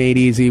planning made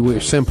easy.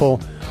 We're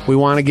simple. We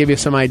want to give you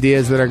some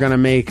ideas that are going to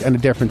make a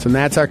difference. And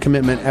that's our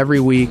commitment every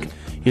week.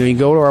 You can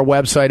go to our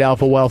website,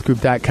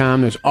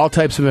 alphawealthgroup.com. There's all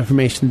types of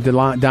information to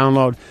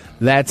download.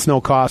 That's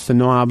no cost and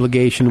no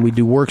obligation. We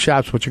do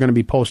workshops, which are going to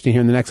be posting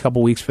here in the next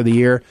couple weeks for the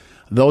year.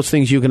 Those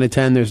things you can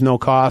attend. There's no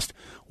cost.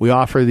 We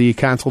offer the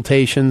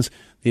consultations.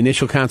 The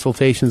initial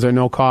consultations are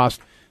no cost,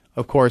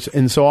 of course.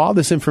 And so all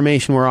this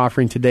information we're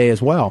offering today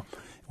as well.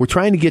 We're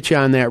trying to get you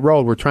on that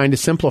road. We're trying to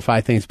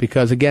simplify things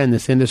because, again,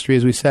 this industry,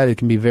 as we said, it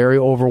can be very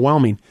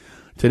overwhelming.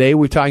 Today,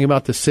 we're talking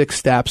about the 6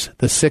 steps.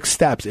 The 6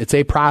 steps. It's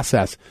a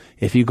process.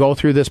 If you go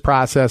through this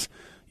process,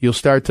 You'll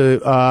start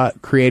to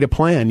create a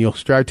plan. You'll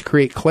start to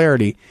create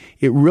clarity.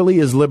 It really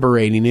is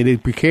liberating.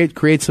 It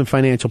creates some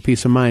financial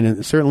peace of mind,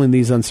 and certainly in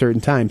these uncertain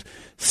times.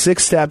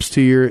 6 steps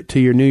to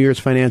your New Year's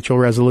financial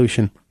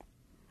resolution,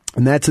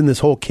 and that's in this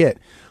whole kit.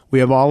 We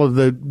have all of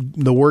the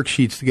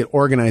worksheets to get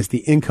organized, the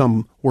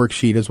income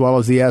worksheet as well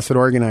as the asset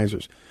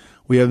organizers.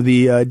 We have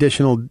the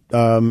additional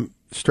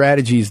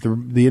strategies,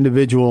 the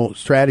individual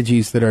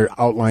strategies that are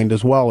outlined,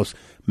 as well as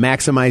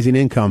maximizing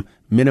income,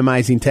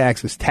 minimizing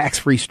taxes,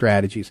 tax-free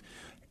strategies.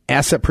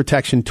 Asset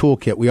protection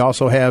toolkit. We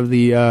also have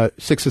the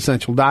 6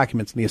 essential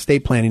documents and the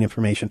estate planning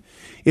information.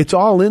 It's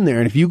all in there.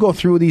 And if you go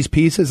through these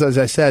pieces, as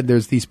I said,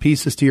 there's these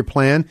pieces to your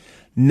plan.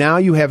 Now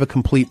you have a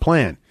complete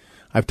plan.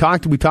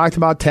 We talked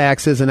about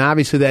taxes, and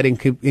obviously that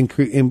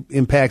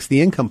impacts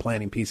the income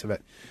planning piece of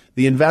it.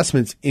 The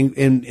investments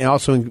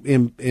also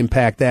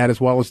impact that, as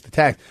well as the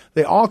tax.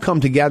 They all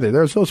come together.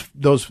 There's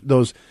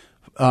those.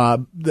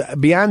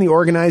 Beyond the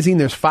organizing,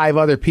 there's 5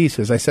 other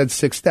pieces. I said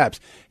 6 steps: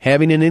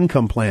 having an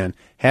income plan,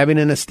 having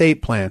an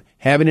estate plan,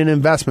 having an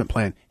investment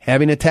plan,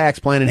 having a tax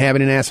plan, and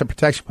having an asset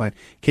protection plan.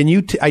 Can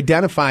you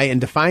identify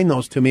and define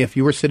those to me if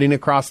you were sitting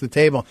across the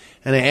table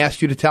and I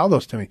asked you to tell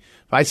those to me?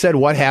 If I said,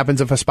 what happens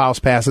if a spouse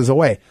passes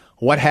away?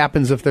 What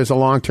happens if there's a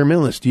long-term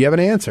illness? Do you have an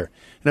answer?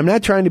 And I'm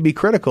not trying to be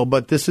critical,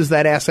 but this is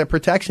that asset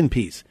protection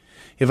piece.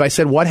 If I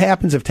said, what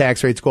happens if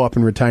tax rates go up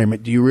in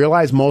retirement? Do you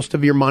realize most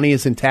of your money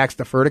is in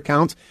tax-deferred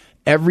accounts?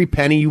 Every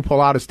penny you pull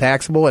out is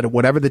taxable at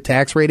whatever the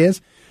tax rate is.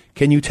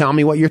 Can you tell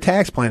me what your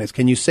tax plan is?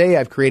 Can you say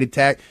I've created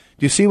tax?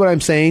 Do you see what I'm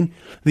saying?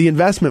 The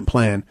investment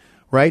plan,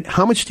 right?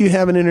 How much do you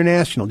have in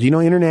international? Do you know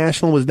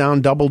international was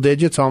down double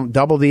digits,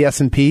 double the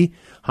S&P?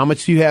 How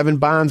much do you have in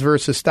bonds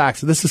versus stocks?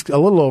 So this is a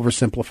little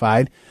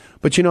oversimplified,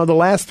 but the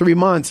last 3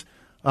 months,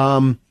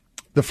 the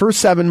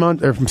first 9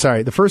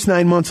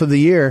 months of the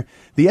year,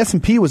 the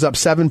S&P was up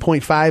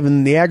 7.5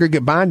 and the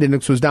aggregate bond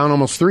index was down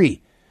almost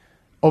 3.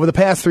 Over the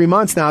past 3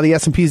 months now, the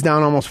S&P is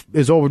down over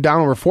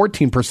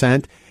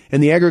 14%,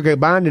 and the aggregate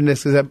bond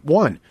index is at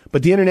 1.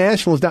 But the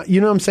international is down. You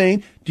know what I'm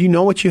saying? Do you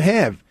know what you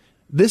have?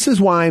 This is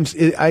why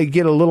I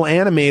get a little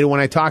animated when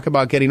I talk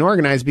about getting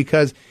organized,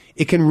 because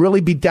it can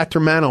really be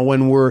detrimental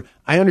when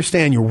I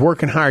understand you're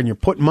working hard and you're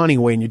putting money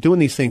away and you're doing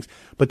these things,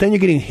 but then you're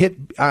getting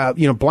hit,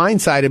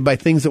 blindsided by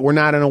things that we're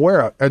not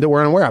unaware of, or that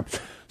we're unaware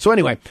of. So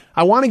anyway,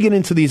 I want to get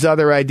into these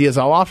other ideas.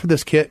 I'll offer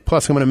this kit,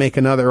 plus I'm going to make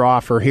another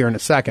offer here in a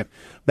second.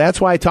 That's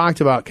why I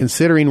talked about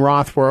considering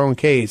Roth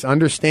 401ks,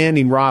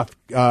 understanding Roth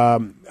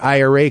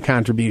IRA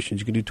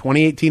contributions. You can do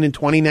 2018 and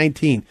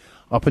 2019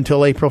 up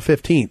until April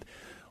 15th.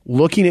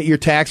 Looking at your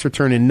tax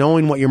return and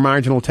knowing what your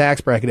marginal tax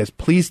bracket is.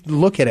 Please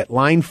look at it.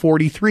 Line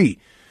 43.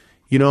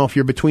 If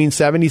you're between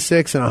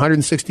 76 and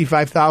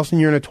 165,000,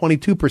 you're in a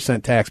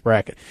 22% tax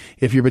bracket.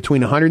 If you're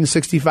between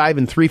 165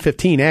 and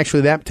 315,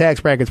 actually that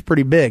tax bracket's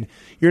pretty big,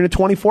 you're in a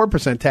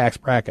 24% tax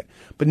bracket.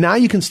 But now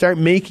you can start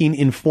making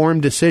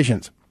informed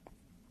decisions.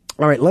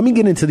 All right, let me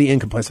get into the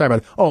income plan. Sorry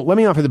about that. Oh, let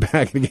me offer the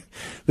back of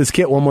this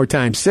kit one more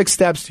time. 6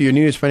 steps to your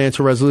New Year's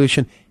financial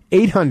resolution.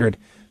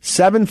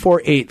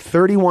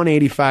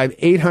 800-748-3185.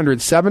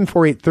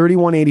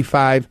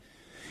 800-748-3185.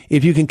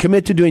 If you can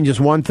commit to doing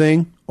just one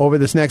thing over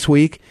this next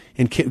week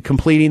and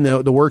completing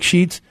the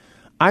worksheets,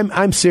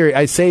 I'm serious.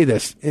 I say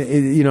this,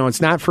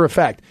 it's not for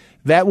effect.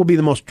 That will be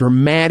the most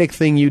dramatic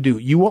thing you do.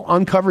 You will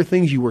uncover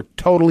things you were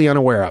totally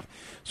unaware of.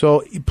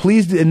 So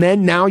please, and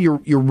then now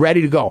you're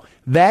ready to go.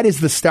 That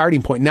is the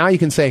starting point. Now you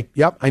can say,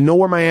 yep, I know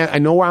where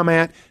I'm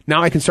at.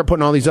 Now I can start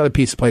putting all these other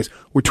pieces in place.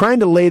 We're trying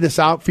to lay this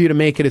out for you to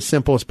make it as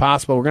simple as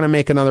possible. We're going to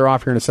make another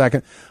offer here in a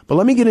second. But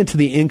let me get into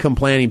the income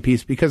planning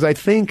piece, because I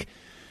think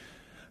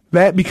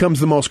that becomes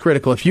the most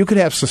critical. If you could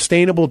have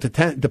sustainable,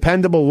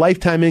 dependable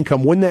lifetime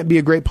income, wouldn't that be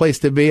a great place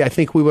to be? I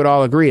think we would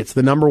all agree. It's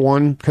the number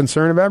one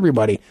concern of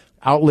everybody,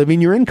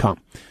 outliving your income.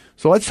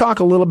 So let's talk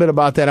a little bit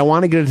about that. I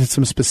want to get into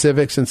some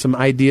specifics and some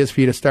ideas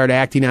for you to start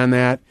acting on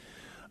that,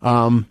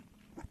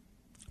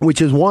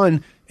 which is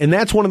one, and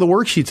that's one of the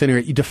worksheets in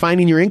here,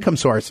 defining your income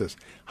sources.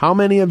 How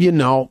many of you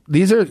know?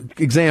 These are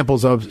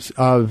examples of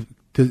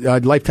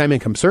lifetime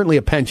income. Certainly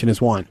a pension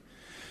is one.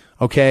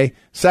 Okay.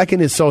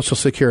 Second is Social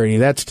Security.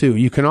 That's 2.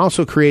 You can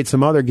also create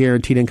some other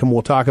guaranteed income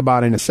we'll talk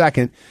about in a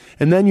second.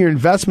 And then your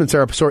investments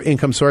are a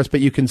income source, but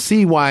you can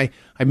see why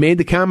I made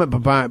the comment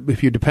about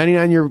if you're depending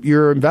on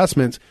your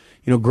investments,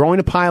 growing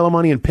a pile of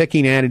money and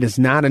picking at it is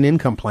not an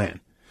income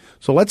plan.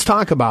 So let's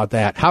talk about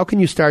that. How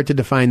can you start to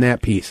define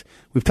that piece?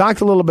 We've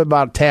talked a little bit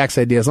about tax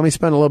ideas. Let me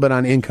spend a little bit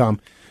on income.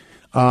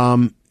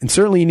 And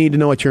certainly you need to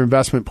know what your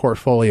investment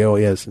portfolio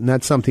is. And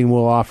that's something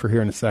we'll offer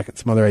here in a second,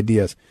 some other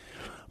ideas.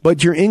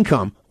 But your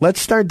income,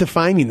 let's start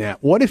defining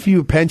that. What if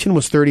your pension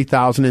was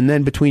 $30,000 and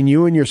then between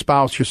you and your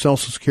spouse, your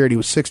Social Security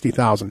was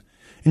 $60,000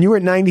 and you were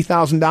at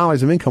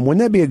 $90,000 of income?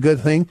 Wouldn't that be a good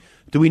thing?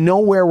 Do we know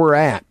where we're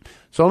at?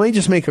 So let me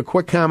just make a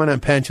quick comment on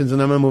pensions, and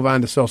then I'm going to move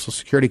on to Social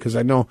Security, because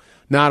I know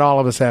not all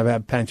of us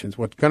have pensions.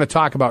 We're going to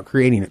talk about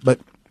creating it.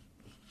 But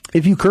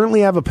if you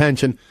currently have a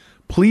pension,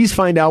 please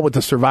find out what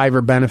the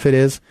survivor benefit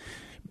is.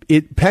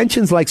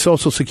 Pensions like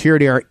Social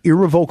Security are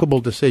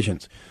irrevocable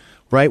decisions.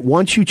 Right?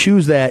 Once you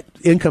choose that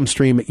income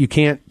stream, you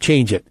can't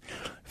change it.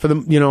 for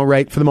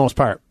the most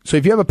part. So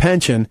if you have a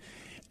pension,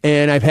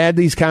 and I've had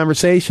these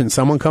conversations,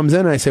 someone comes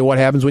in and I say, what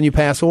happens when you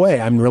pass away?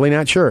 I'm really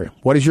not sure.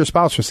 What does your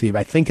spouse receive?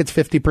 I think it's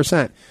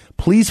 50%.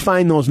 Please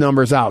find those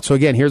numbers out. So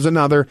again, here's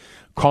another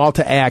call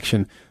to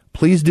action.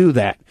 Please do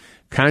that.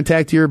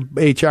 Contact your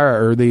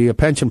HR or the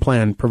pension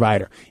plan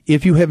provider.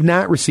 If you have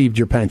not received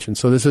your pension,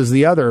 so this is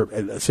the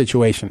other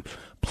situation,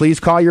 please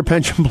call your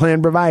pension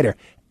plan provider.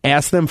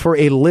 Ask them for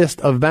a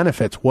list of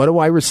benefits. What do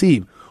I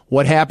receive?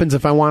 What happens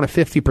if I want a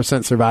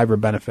 50% survivor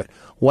benefit?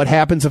 What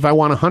happens if I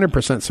want a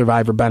 100%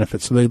 survivor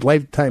benefit? So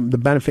the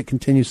benefit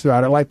continues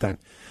throughout our lifetime.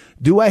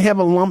 Do I have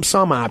a lump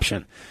sum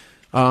option?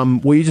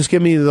 Will you just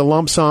give me the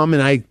lump sum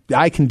and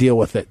I can deal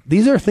with it?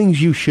 These are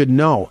things you should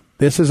know.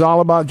 This is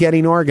all about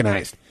getting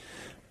organized.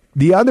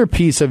 The other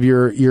piece of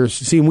your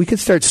we could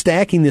start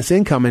stacking this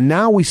income, and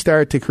now we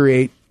start to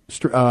create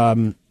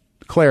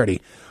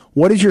clarity.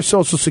 What is your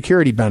Social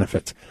Security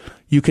benefits?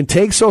 You can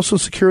take Social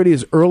Security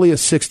as early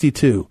as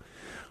 62.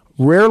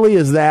 Rarely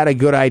is that a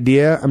good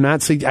idea.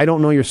 I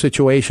don't know your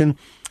situation.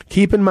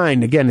 Keep in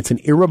mind, again, it's an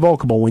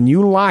irrevocable. When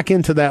you lock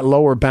into that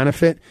lower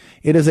benefit,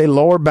 it is a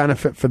lower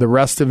benefit for the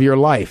rest of your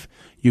life.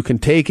 You can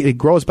take it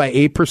grows by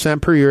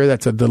 8% per year.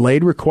 That's a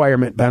delayed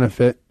retirement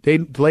benefit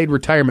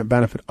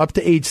up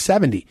to age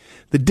 70.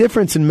 The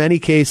difference in many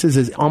cases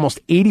is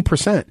almost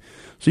 80%.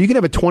 So you can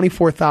have a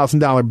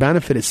 $24,000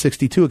 benefit at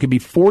 62. It could be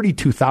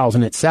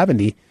 $42,000 at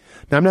 70.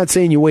 Now, I'm not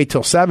saying you wait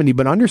till 70,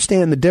 but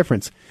understand the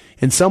difference.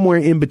 And somewhere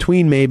in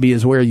between maybe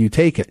is where you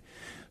take it.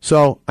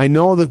 So I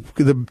know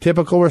the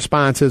typical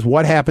response is,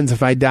 what happens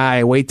if I die?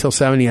 I wait till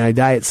 70 and I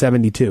die at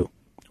 72.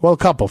 Well, a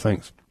couple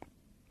things.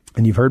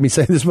 And you've heard me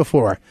say this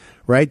before,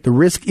 right? The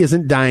risk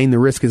isn't dying. The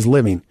risk is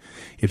living.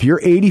 If you're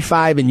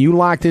 85 and you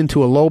locked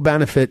into a low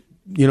benefit,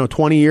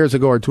 20 years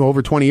ago or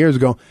over 20 years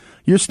ago,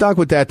 you're stuck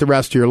with that the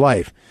rest of your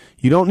life.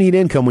 You don't need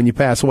income when you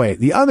pass away.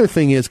 The other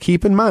thing is,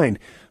 keep in mind,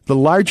 the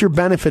larger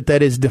benefit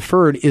that is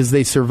deferred is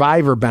the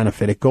survivor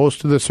benefit. It goes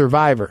to the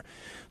survivor.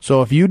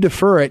 So if you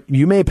defer it,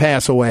 you may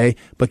pass away,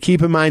 but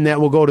keep in mind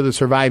that will go to the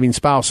surviving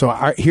spouse. So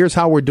here's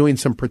how we're doing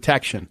some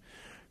protection,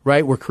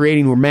 right? We're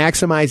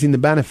maximizing the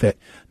benefit.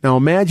 Now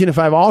imagine if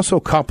I've also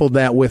coupled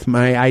that with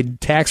my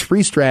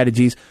tax-free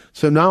strategies,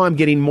 so now I'm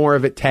getting more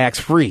of it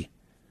tax-free.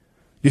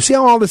 You see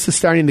how all this is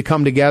starting to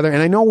come together?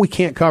 And I know we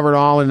can't cover it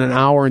all in an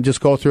hour and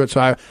just go through it,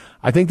 so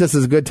I think this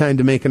is a good time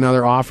to make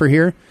another offer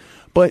here.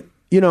 But,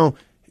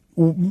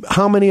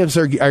 how many of us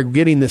are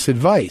getting this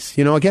advice?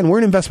 Again, we're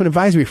an investment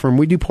advisory firm.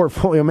 We do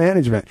portfolio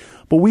management.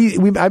 But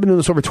I've been doing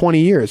this over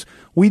 20 years.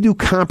 We do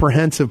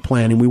comprehensive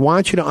planning. We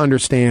want you to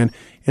understand,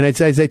 and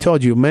as I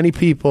told you, many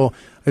people,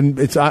 and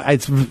it's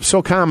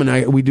so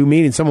common, we do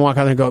meetings, someone walk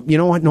out there and go, you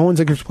know what, no one's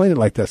explained it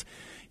like this.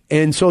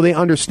 And so they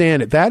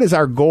understand it. That is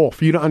our goal,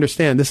 for you to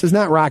understand. This is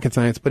not rocket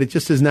science, but it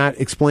just is not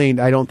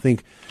explained, I don't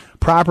think,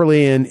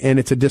 properly, and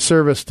it's a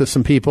disservice to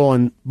some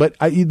people. But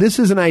this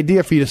is an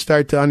idea for you to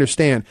start to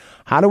understand.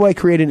 How do I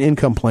create an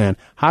income plan?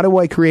 How do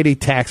I create a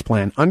tax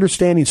plan?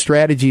 Understanding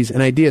strategies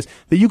and ideas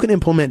that you can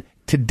implement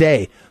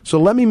today. So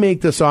let me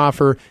make this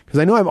offer, because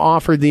I know I've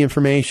offered the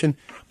information,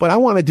 but I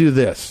want to do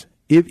this.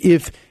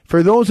 If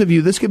for those of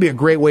you, this could be a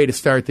great way to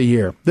start the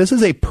year. This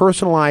is a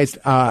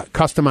personalized,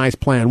 customized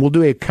plan. We'll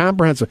do a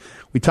comprehensive.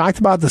 We talked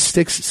about the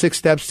six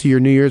steps to your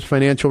New Year's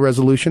financial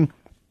resolution.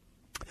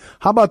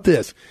 How about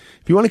this?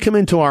 If you want to come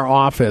into our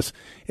office,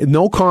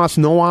 no cost,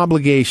 no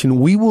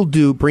obligation, we will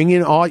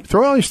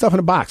throw all your stuff in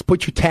a box,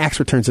 put your tax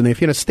returns in there.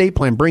 If you have an estate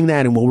plan, bring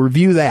that in. We'll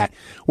review that.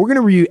 We're going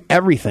to review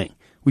everything.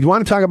 We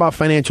want to talk about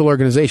financial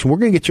organization. We're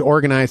going to get you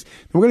organized.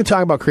 We're going to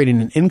talk about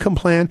creating an income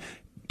plan,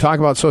 talk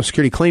about Social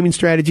Security claiming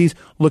strategies,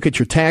 look at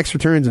your tax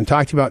returns, and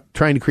talk to you about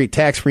trying to create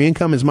tax-free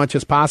income as much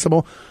as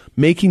possible,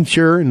 making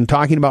sure and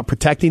talking about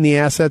protecting the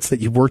assets that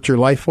you've worked your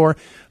life for.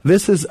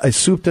 This is a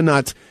soup to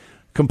nuts,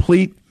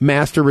 complete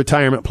master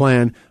retirement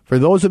plan. For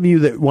those of you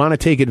that want to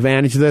take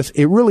advantage of this,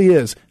 it really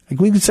is.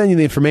 We can send you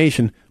the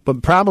information,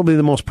 but probably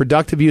the most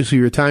productive use of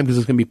your time, because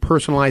it's going to be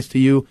personalized to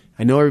you.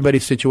 I know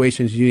everybody's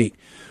situation is unique.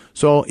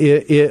 So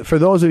for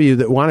those of you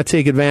that want to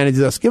take advantage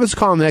of this, give us a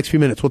call in the next few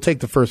minutes. We'll take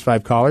the first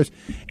 5 callers.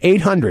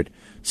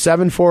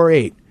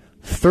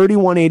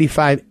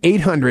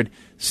 800-748-3185.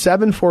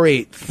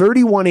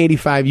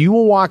 800-748-3185. You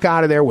will walk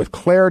out of there with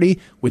clarity,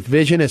 with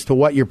vision as to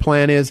what your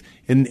plan is,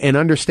 and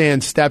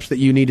understand steps that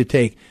you need to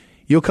take.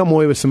 You'll come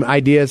away with some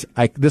ideas.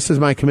 This is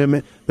my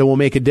commitment that will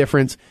make a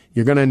difference.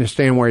 You're going to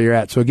understand where you're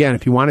at. So again,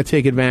 if you want to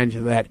take advantage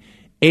of that,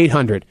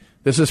 800.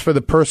 This is for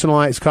the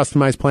personalized,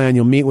 customized plan.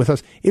 You'll meet with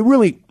us. It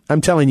really,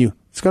 I'm telling you,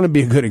 it's going to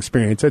be a good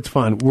experience. It's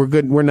fun. We're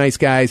good. We're nice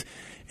guys,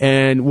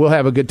 and we'll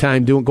have a good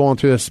time going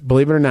through this.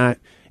 Believe it or not,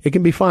 it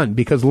can be fun,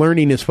 because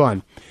learning is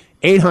fun.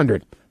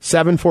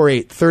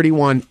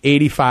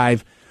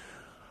 800-748-3185.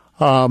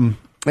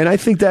 And I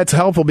think that's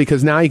helpful,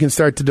 because now you can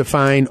start to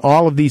define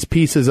all of these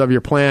pieces of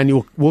your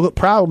plan. We'll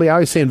probably, I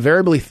always say,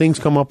 invariably things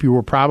come up you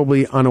were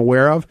probably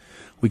unaware of.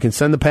 We can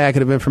send the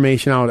packet of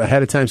information out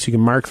ahead of time so you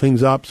can mark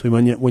things up so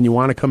when you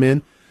want to come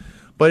in.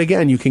 But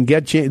again, you can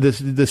get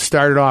this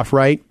started off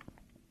right.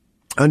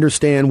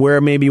 understand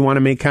where maybe you want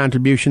to make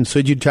contributions.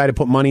 Should you try to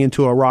put money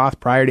into a Roth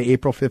prior to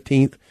April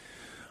 15th?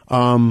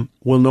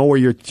 We'll know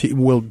where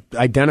we'll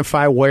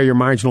identify where your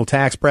marginal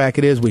tax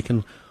bracket is. We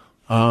can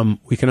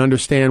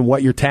understand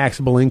what your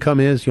taxable income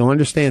is. You'll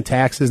understand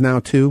taxes now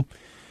too,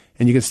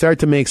 and you can start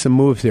to make some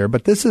moves here.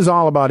 But this is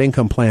all about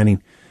income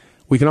planning.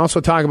 We can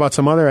also talk about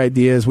some other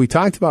ideas. We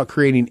talked about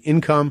creating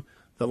income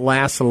that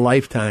lasts a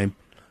lifetime.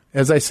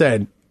 As I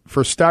said,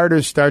 for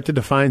starters, start to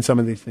define some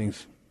of these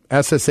things.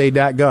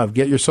 SSA.gov,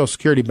 get your Social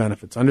Security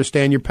benefits,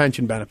 understand your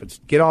pension benefits,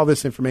 get all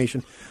this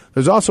information.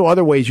 There's also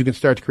other ways you can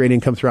start to create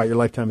income throughout your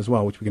lifetime as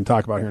well, which we can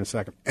talk about here in a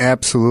second.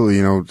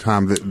 Absolutely.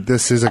 Tom,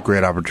 this is a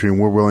great opportunity.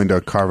 We're willing to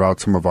carve out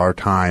some of our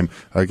time,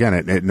 again,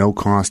 at no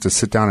cost, to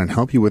sit down and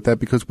help you with that,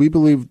 because we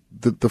believe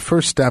the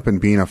first step in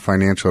being a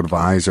financial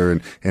advisor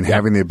and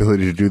having the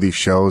ability to do these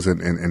shows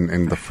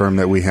and the firm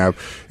that we have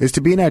is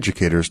to be an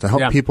educator, is to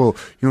help people,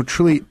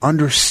 truly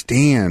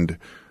understand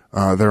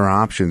their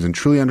options and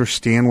truly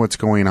understand what's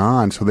going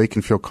on so they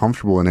can feel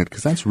comfortable in it,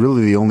 because that's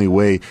really the only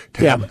way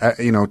to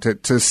have,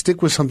 to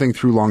stick with something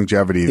through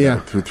longevity,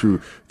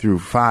 through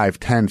 5,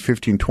 10,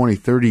 15, 20,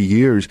 30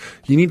 years.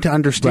 You need to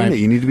understand it.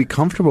 You need to be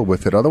comfortable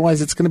with it.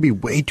 Otherwise, it's going to be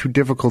way too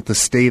difficult to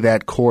stay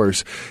that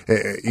course.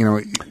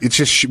 It's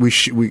just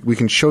we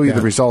can show you the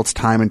results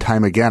time and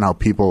time again, how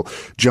people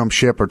jump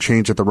ship or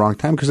change at the wrong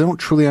time because they don't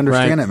truly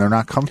understand it and they're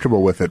not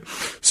comfortable with it.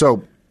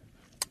 So,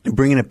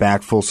 bringing it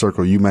back full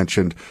circle, you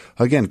mentioned,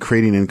 again,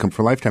 creating income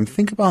for lifetime.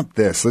 Think about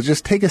this. Let's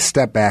just take a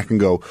step back and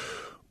go,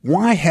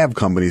 why have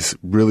companies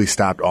really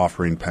stopped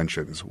offering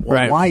pensions?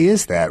 Why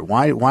is that?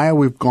 Why have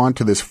we gone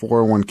to this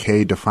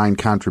 401k defined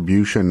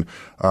contribution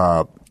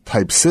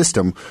type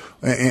system?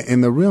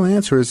 And the real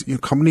answer is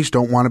companies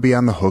don't want to be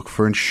on the hook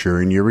for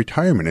insuring your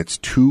retirement. It's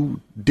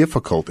too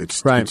difficult.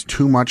 It's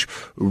too much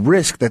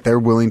risk that they're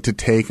willing to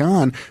take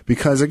on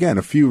because, again,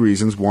 a few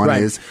reasons. One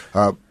is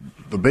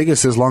the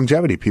biggest is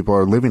longevity. People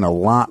are living a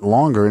lot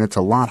longer, and it's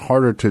a lot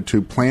harder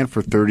to plan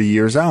for 30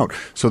 years out.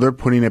 So they're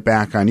putting it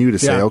back on you to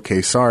say,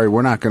 okay, sorry,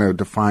 we're not going to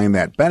define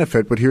that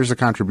benefit, but here's a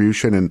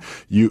contribution, and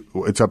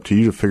it's up to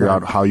you to figure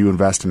out how you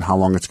invest and how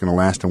long it's going to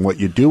last and what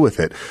you do with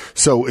it.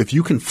 So if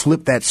you can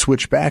flip that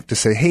switch back to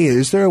say, hey,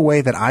 is there a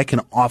way that I can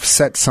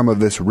offset some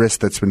of this risk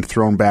that's been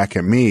thrown back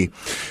at me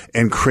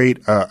and create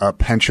a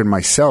pension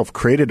myself,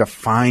 create a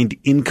defined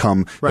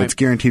income that's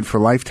guaranteed for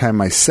lifetime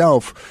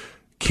myself?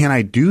 Can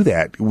I do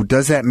that?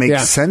 Does that make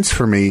sense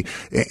for me?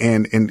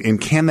 And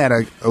can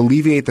that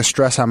alleviate the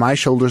stress on my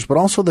shoulders, but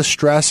also the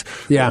stress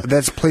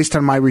that's placed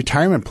on my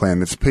retirement plan,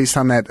 that's placed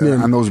on that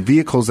on those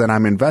vehicles that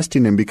I'm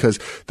investing in? Because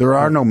there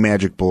are no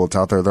magic bullets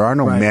out there. There are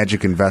no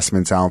magic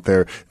investments out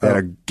there that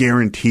are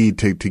guaranteed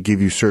to give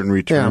you certain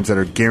returns that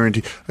are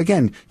guaranteed.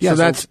 Again, so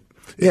that's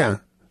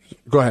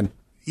Go ahead.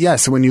 Yeah,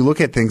 so when you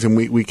look at things, and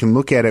we can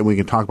look at it, we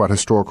can talk about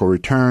historical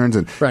returns,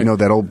 and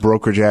that old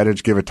brokerage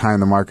adage, give it time,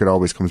 the market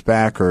always comes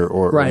back,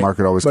 or the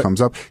market always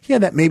comes up. Yeah,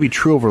 that may be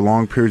true over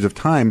long periods of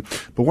time,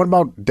 but what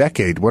about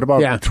decade? What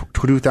about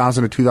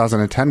 2000 to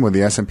 2010 when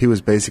the S&P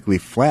was basically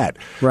flat?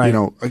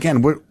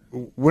 Again,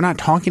 we're not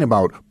talking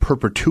about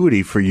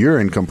perpetuity for your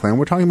income plan.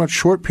 We're talking about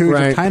short periods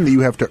of time that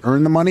you have to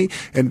earn the money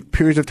and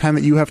periods of time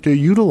that you have to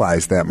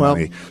utilize that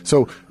money.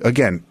 So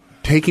again,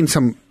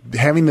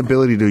 having the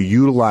ability to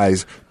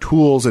utilize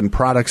tools and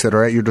products that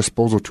are at your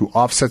disposal to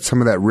offset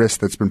some of that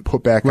risk that's been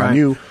put back on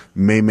you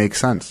may make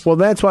sense. Well,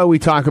 that's why we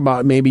talk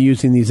about maybe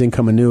using these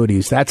income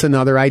annuities. That's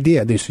another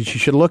idea. You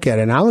should look at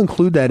it, and I'll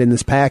include that in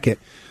this packet,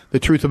 The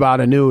Truth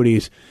About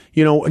Annuities.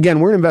 Again,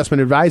 we're an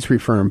investment advisory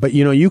firm, but,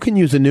 you can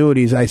use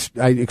annuities. I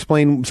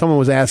explained, someone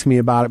was asking me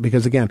about it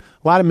because, again,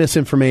 a lot of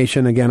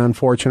misinformation, again,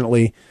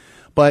 unfortunately.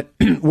 But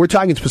we're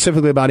talking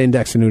specifically about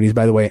index annuities,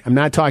 by the way. I'm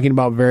not talking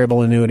about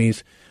variable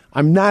annuities.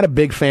 I'm not a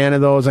big fan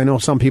of those. I know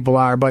some people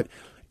are, but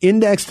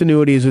indexed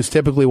annuities is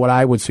typically what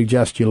I would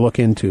suggest you look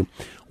into.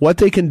 What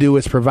they can do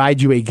is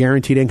provide you a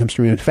guaranteed income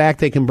stream. In fact,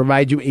 they can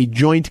provide you a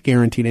joint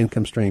guaranteed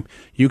income stream.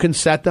 You can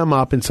set them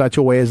up in such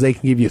a way as they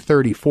can give you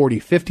 $30,000,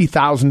 $40,000,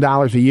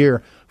 $50,000 a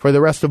year for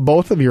the rest of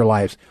both of your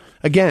lives.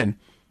 Again,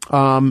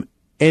 and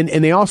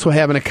they also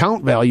have an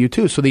account value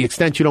too. So the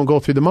extent you don't go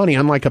through the money,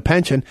 unlike a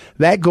pension,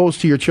 that goes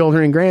to your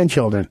children and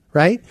grandchildren,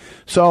 right?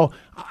 So,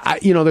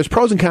 there's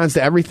pros and cons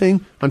to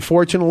everything.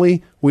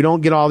 Unfortunately, we don't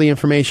get all the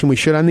information we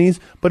should on these.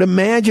 But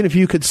imagine if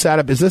you could set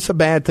up, is this a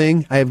bad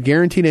thing? I have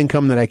guaranteed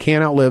income that I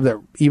can't outlive, that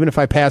even if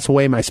I pass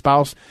away, my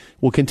spouse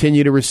will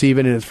continue to receive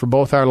it, and it's for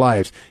both our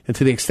lives. And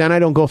to the extent I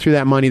don't go through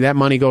that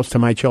money goes to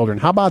my children.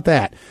 How about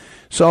that?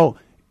 So,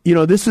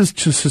 this is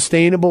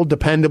sustainable,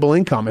 dependable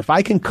income. If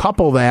I can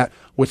couple that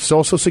with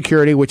Social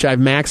Security, which I've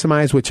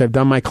maximized, which I've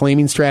done my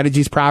claiming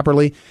strategies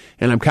properly,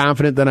 and I'm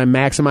confident that I'm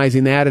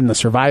maximizing that, and the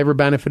survivor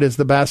benefit is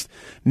the best.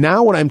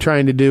 Now what I'm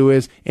trying to do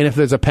is, and if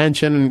there's a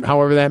pension,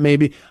 however that may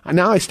be,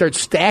 now I start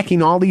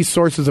stacking all these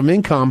sources of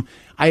income.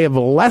 I have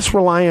less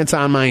reliance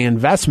on my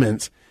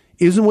investments.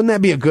 Wouldn't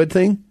that be a good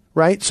thing,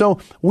 right? So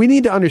we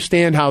need to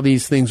understand how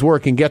these things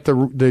work and get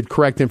the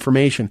correct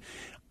information.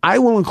 I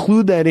will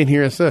include that in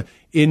here.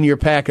 in your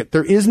packet.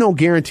 There is no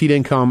guaranteed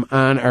income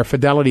on our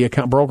Fidelity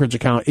account, brokerage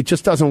account. It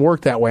just doesn't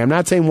work that way. I'm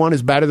not saying one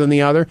is better than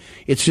the other.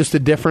 It's just a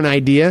different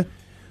idea.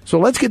 So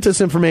let's get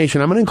this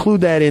information. I'm going to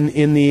include that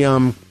in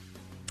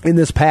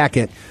this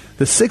packet.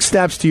 The 6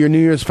 steps to your New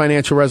Year's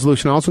financial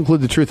resolution. I also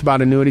include the truth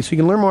about annuities, so you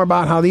can learn more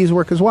about how these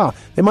work as well.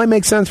 They might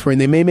make sense for you,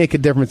 and they may make a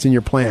difference in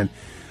your plan.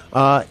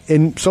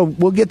 And so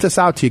we'll get this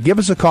out to you. Give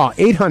us a call,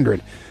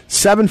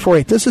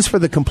 800-748. This is for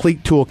the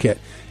complete toolkit.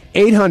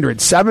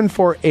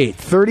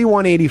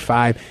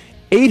 800-748-3185.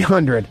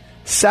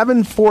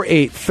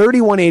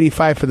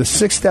 800-748-3185 for the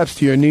 6 steps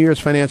to your New Year's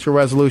financial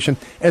resolution.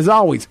 As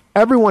always,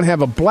 everyone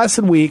have a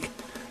blessed week,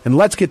 and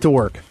let's get to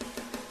work.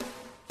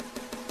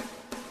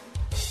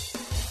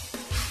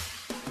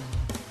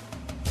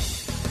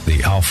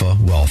 The Alpha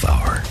Wealth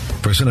Hour,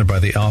 presented by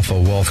the Alpha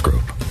Wealth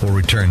Group, will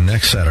return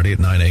next Saturday at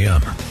 9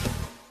 a.m.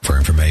 For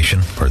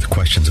information or the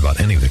questions about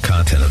any of the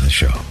content of the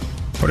show,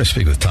 or to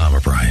speak with Tom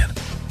O'Brien,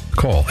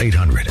 call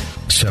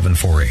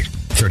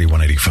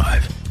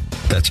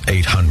 800-748-3185. That's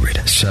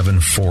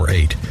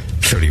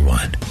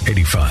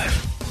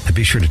 800-748-3185. And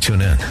be sure to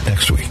tune in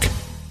next week.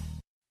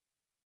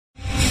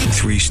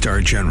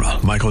 3-star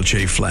General Michael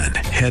J. Flynn,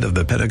 head of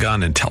the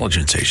Pentagon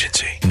Intelligence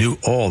Agency, knew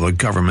all the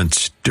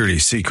government's dirty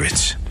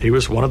secrets. He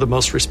was one of the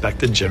most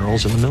respected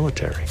generals in the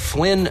military.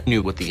 Flynn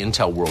knew what the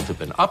intel world had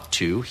been up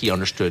to. He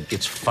understood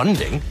its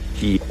funding.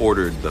 He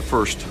ordered the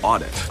first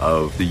audit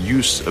of the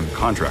use of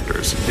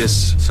contractors.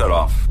 This set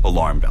off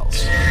alarm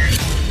bells.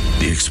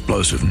 The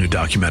explosive new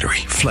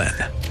documentary, Flynn,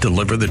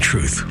 Deliver the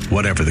Truth,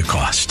 Whatever the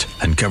Cost,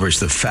 uncovers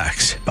the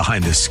facts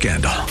behind this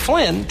scandal.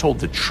 Flynn told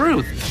the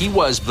truth. He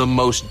was the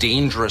most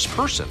dangerous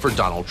person for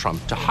Donald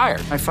Trump to hire.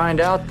 I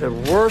find out the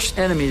worst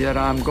enemy that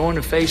I'm going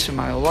to face in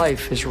my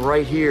life is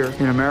right here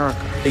in America.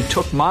 They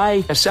took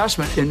my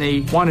assessment and they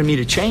wanted me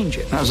to change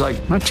it. And I was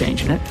like, I'm not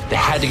changing it. They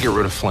had to get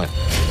rid of Flynn.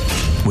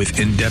 With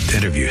in-depth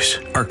interviews,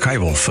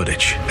 archival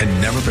footage,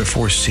 and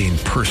never-before-seen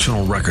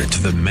personal records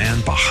of the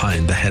man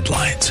behind the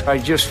headlines. I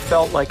just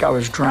felt like I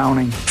was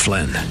drowning.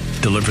 Flynn,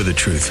 Deliver the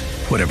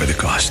Truth, Whatever the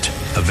Cost.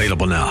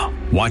 Available now.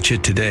 Watch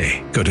it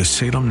today. Go to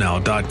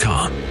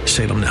salemnow.com.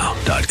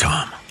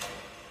 salemnow.com.